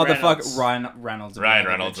Ryan lead some Reynolds? motherfucker. Ryan Reynolds. Ryan be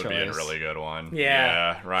a Reynolds good would be a choice. really good one.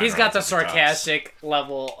 Yeah. Ryan He's got the Reynolds would be tops. sarcastic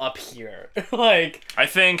level up here. Like, I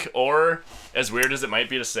think, or as weird as it might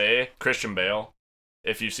be to say, Christian Bale.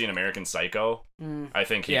 If you've seen American Psycho, I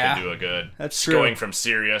think he Yeah, could do a good. that's true. Going from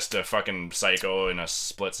serious to fucking psycho in a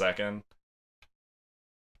split second.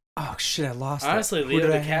 Oh shit! I lost. honestly, it. Who Leo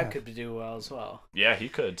did I DiCap have? could do well as well. Yeah, he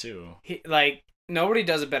could too. Nobody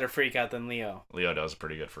does a better freak out than Leo. Leo does a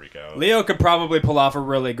pretty good freak out. Leo could probably pull off a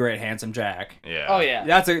really great handsome Jack. Yeah. Oh, yeah.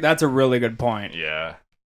 That's a really good point. Yeah.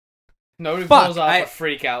 Nobody Fuck, pulls off a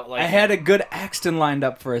freak out like I had a good Axton lined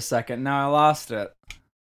up for a second. Now I lost it.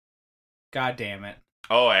 God damn it.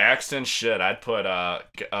 Oh, Axton, shit. I'd put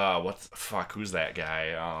who's that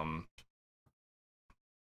guy?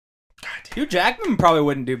 Hugh Jackman probably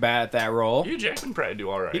wouldn't do bad at that role. Hugh Jackman probably do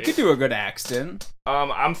all right. He could do a good Axton.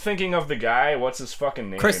 I'm thinking of the guy. What's his fucking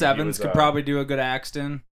name? Chris He Evans was, could probably do a good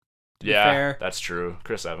Axton. Yeah, fair. that's true.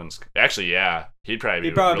 Chris Evans. Actually, yeah, he'd probably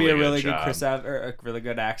He'd probably be a really job. good Chris Evans, or a really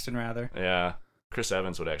good Axton rather. Yeah, Chris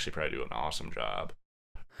Evans would actually probably do an awesome job.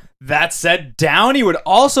 That said, Downey would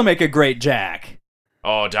also make a great Jack.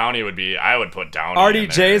 Oh, Downey would be. I would put Downey.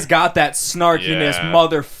 RDJ's got that snarkiness Yeah.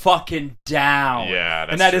 motherfucking down. Yeah,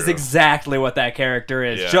 that's and that is true. exactly what that character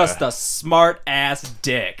is. Yeah. Just a smart ass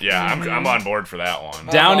dick. Yeah, I'm on board for that one.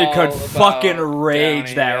 Downey all could about fucking rage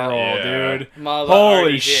Downey, that yeah. role, Yeah. dude. I'm all about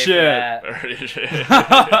Holy RDJ for shit.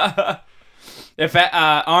 that. If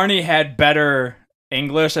Arnie had better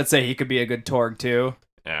English, I'd say he could be a good Torg too.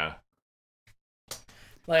 Yeah.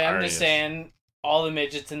 Like, I'm Arnie just is- saying, all the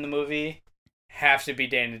midgets in the movie have to be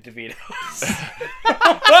Danny DeVito.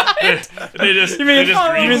 They just You mean- they just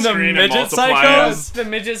you green mean the screen and midget multiply psychos? them. The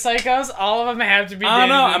midget psychos, all of them have to be I don't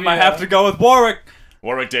Danny know. DeVito. I might have to go with Warwick.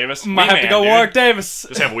 Warwick Davis. Might Wee have to Man, go dude. Warwick Davis.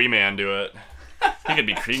 Just have Wee Man do it. He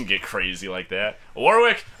can get crazy like that.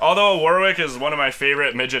 Warwick, although Warwick is one of my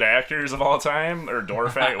favorite midget actors of all time, or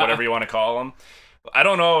dwarf act, whatever you want to call him. I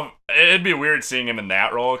don't know. It'd be weird seeing him in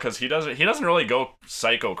that role because he doesn't really go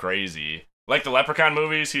psycho crazy. Like the Leprechaun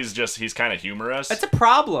movies, he's kind of humorous. That's a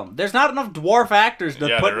problem. There's not enough dwarf actors to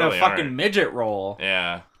Yeah, put there in a really fucking aren't. midget role.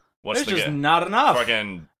 Yeah. There's just not enough.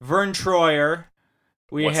 fucking Vern Troyer.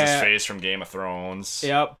 what's his face from Game of Thrones?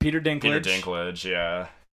 Yep, Peter Dinklage. Peter Dinklage, yeah.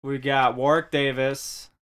 We got Warwick Davis.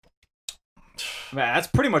 Man, that's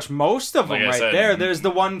pretty much most of them Like I right said, there. There's the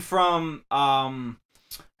one from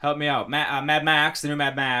help me out, Mad Max, the new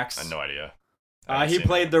Mad Max. I had no idea. He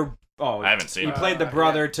played the I haven't seen He it. played the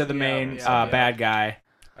brother to the yeah, main yeah. bad guy.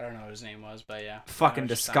 I don't know what his name was, but yeah. Fucking I know what you're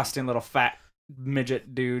disgusting little fat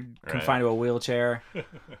midget dude Right. confined to a wheelchair.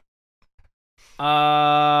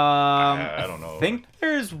 I don't know. I think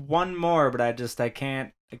there's one more, but I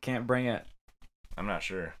can't bring it. I'm not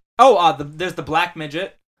sure. Oh, there's the black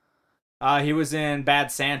midget. He was in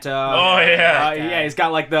Bad Santa. Oh, yeah. Yeah, he's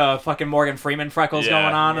got like the fucking Morgan Freeman freckles going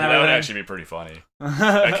on. Yeah, and that would everything. actually be pretty funny.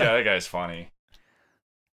 That guy's funny.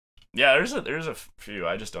 Yeah, there's a few.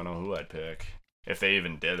 I just don't know who I'd pick if they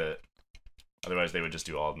even did it. Otherwise, they would just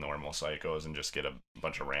do all normal psychos and just get a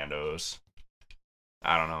bunch of randos.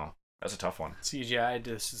 I don't know. That's a tough one. CGI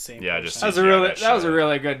just the same. Yeah, person. just That was a CGI really that that was a shit.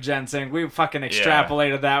 really good ginseng. We fucking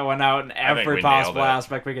extrapolated that one out in I think every we possible nailed it.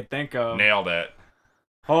 aspect we could think of. Nailed it.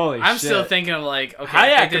 Holy I'm shit. still thinking of like, okay,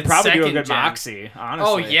 Hayek if they could did probably do a second good gen- Moxie, honestly.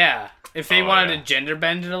 Oh yeah, if they Oh, wanted yeah. to gender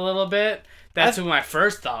bend it a little bit, that's who my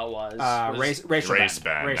first thought was. Racial Race bend.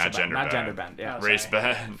 bend, Racial not gender bend. gender bend. Yeah. Oh, Race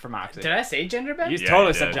sorry. bend. For Moxie. Did I say gender bend? You Yeah, totally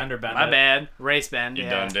you said did. gender bend. My bad. Race bend. You yeah.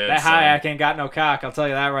 done did. That son. Hayek ain't got no cock. I'll tell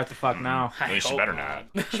you that right the fuck now. I No, she hope better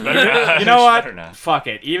not. not. She better not. You know She what? better not. Fuck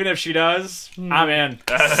it. Even if she does, Hmm. I'm in.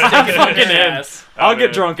 Stick I'm it fucking in in. your ass. I'll I'm get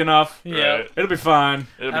in. drunk enough. Yeah. Right. It'll be fine.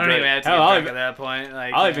 It'll be I don't great. even have to Hell, get I'll drunk even- at that point.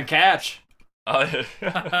 Like, I'll even catch.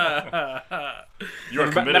 You're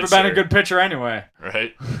Never committed, been a sir. good pitcher anyway.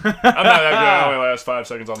 Right? I'm not that good. I only last 5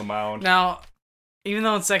 seconds on the mound. Now, even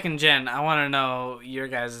though it's second gen, I want to know your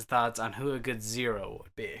guys' thoughts on who a good Zero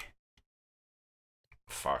would be.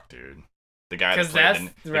 Fuck, dude. The guy that 'Cause played that's-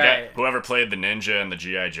 the guy, right. whoever played the ninja in the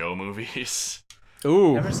G.I. Joe movies.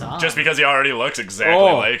 Ooh. Never saw Just him. because he already looks exactly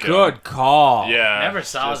Oh, like him. good call. Yeah. Never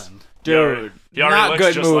saw just- them. Dude. He already Not looks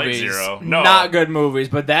good just like movies. Zero. No. Not good movies,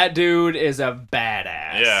 but that dude is a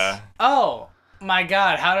badass. Yeah. Oh my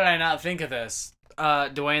God! How did I not think of this?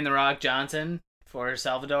 Dwayne the Rock Johnson for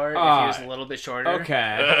Salvador. If he was a little bit shorter.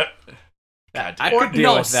 Okay. God I damn. could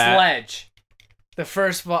deal no, with that. Sledge. The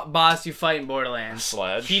first boss you fight in Borderlands.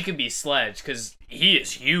 Sledge? He could be Sledge because he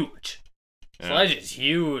is huge. Yeah. Sledge is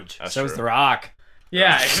huge. That's So is true. The Rock.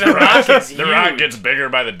 Yeah, The Rock is huge. The Rock gets bigger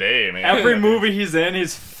by the day, man. Every movie he's in,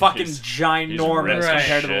 he's fucking He's ginormous ripped as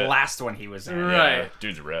compared to the shit. last one he was in. Right. Yeah,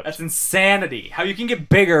 dude's ripped. That's insanity. How you can get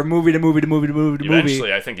bigger movie to movie to movie to movie to movie.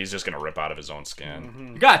 Eventually, I think he's just gonna rip out of his own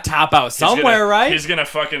skin. You gotta top out He's somewhere, gonna- right? He's gonna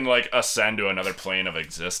fucking like ascend to another plane of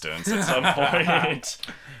existence at some point.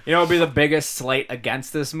 You know what would be the biggest slate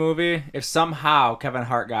against this movie? If somehow Kevin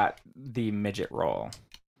Hart got the midget role.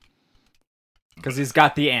 Because he's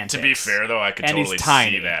got the antics. To be fair, though, I could And he's totally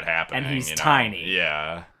tiny. see that happening. And he's you know? tiny.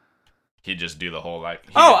 Yeah. he'd just do the whole like.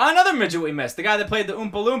 Another midget we missed. The guy that played the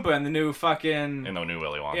Oompa Loompa in the new fucking. In the new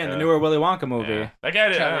Willy Wonka. Yeah, in the newer Willy Wonka movie. Yeah. That guy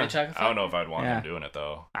did. Charlie I Chocolate don't know if I'd want him doing it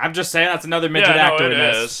though. I'm just saying that's another midget Yeah, no, actor we it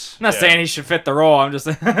missed. is. I'm not Yeah. saying he should fit the role. I'm just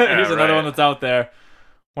saying he's another right. one that's out there.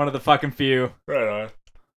 One of the fucking few. Right on.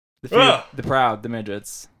 The few. The proud. The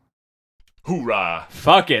midgets. Hoorah!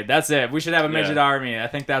 Fuck it. That's it. We should have a midget Yeah. army. I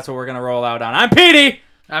think that's what we're gonna roll out on. I'm Petey.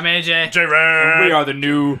 I'm AJ. J-Ran! We are the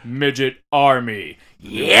new midget army.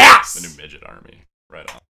 Yes. The new midget army. Right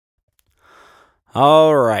on.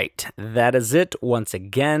 All right, that is it. Once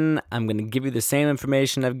again, I'm going to give you the same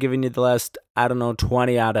information I've given you the last,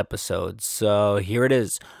 20 odd episodes. So here it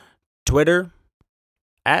is. Twitter,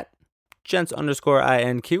 at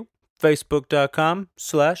gents_INQ,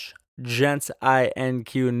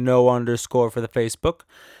 Facebook.com/GentsINQ, no underscore for the Facebook.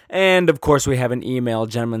 And, of course, we have an email,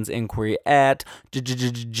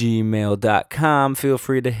 gentlemen'sinquiry@gmail.com. Feel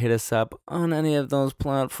free to hit us up on any of those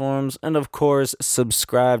platforms. And, of course,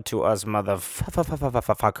 subscribe to us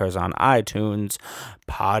motherfuckers on iTunes,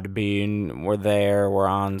 Podbean. We're there. We're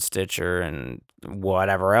on Stitcher and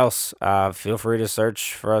whatever else. Feel free to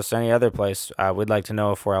search for us any other place. We'd like to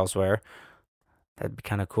know if we're elsewhere. That'd be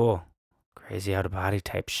kind of cool. Crazy out-of-body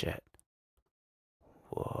type shit.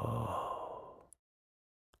 Whoa.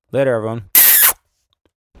 Later, everyone.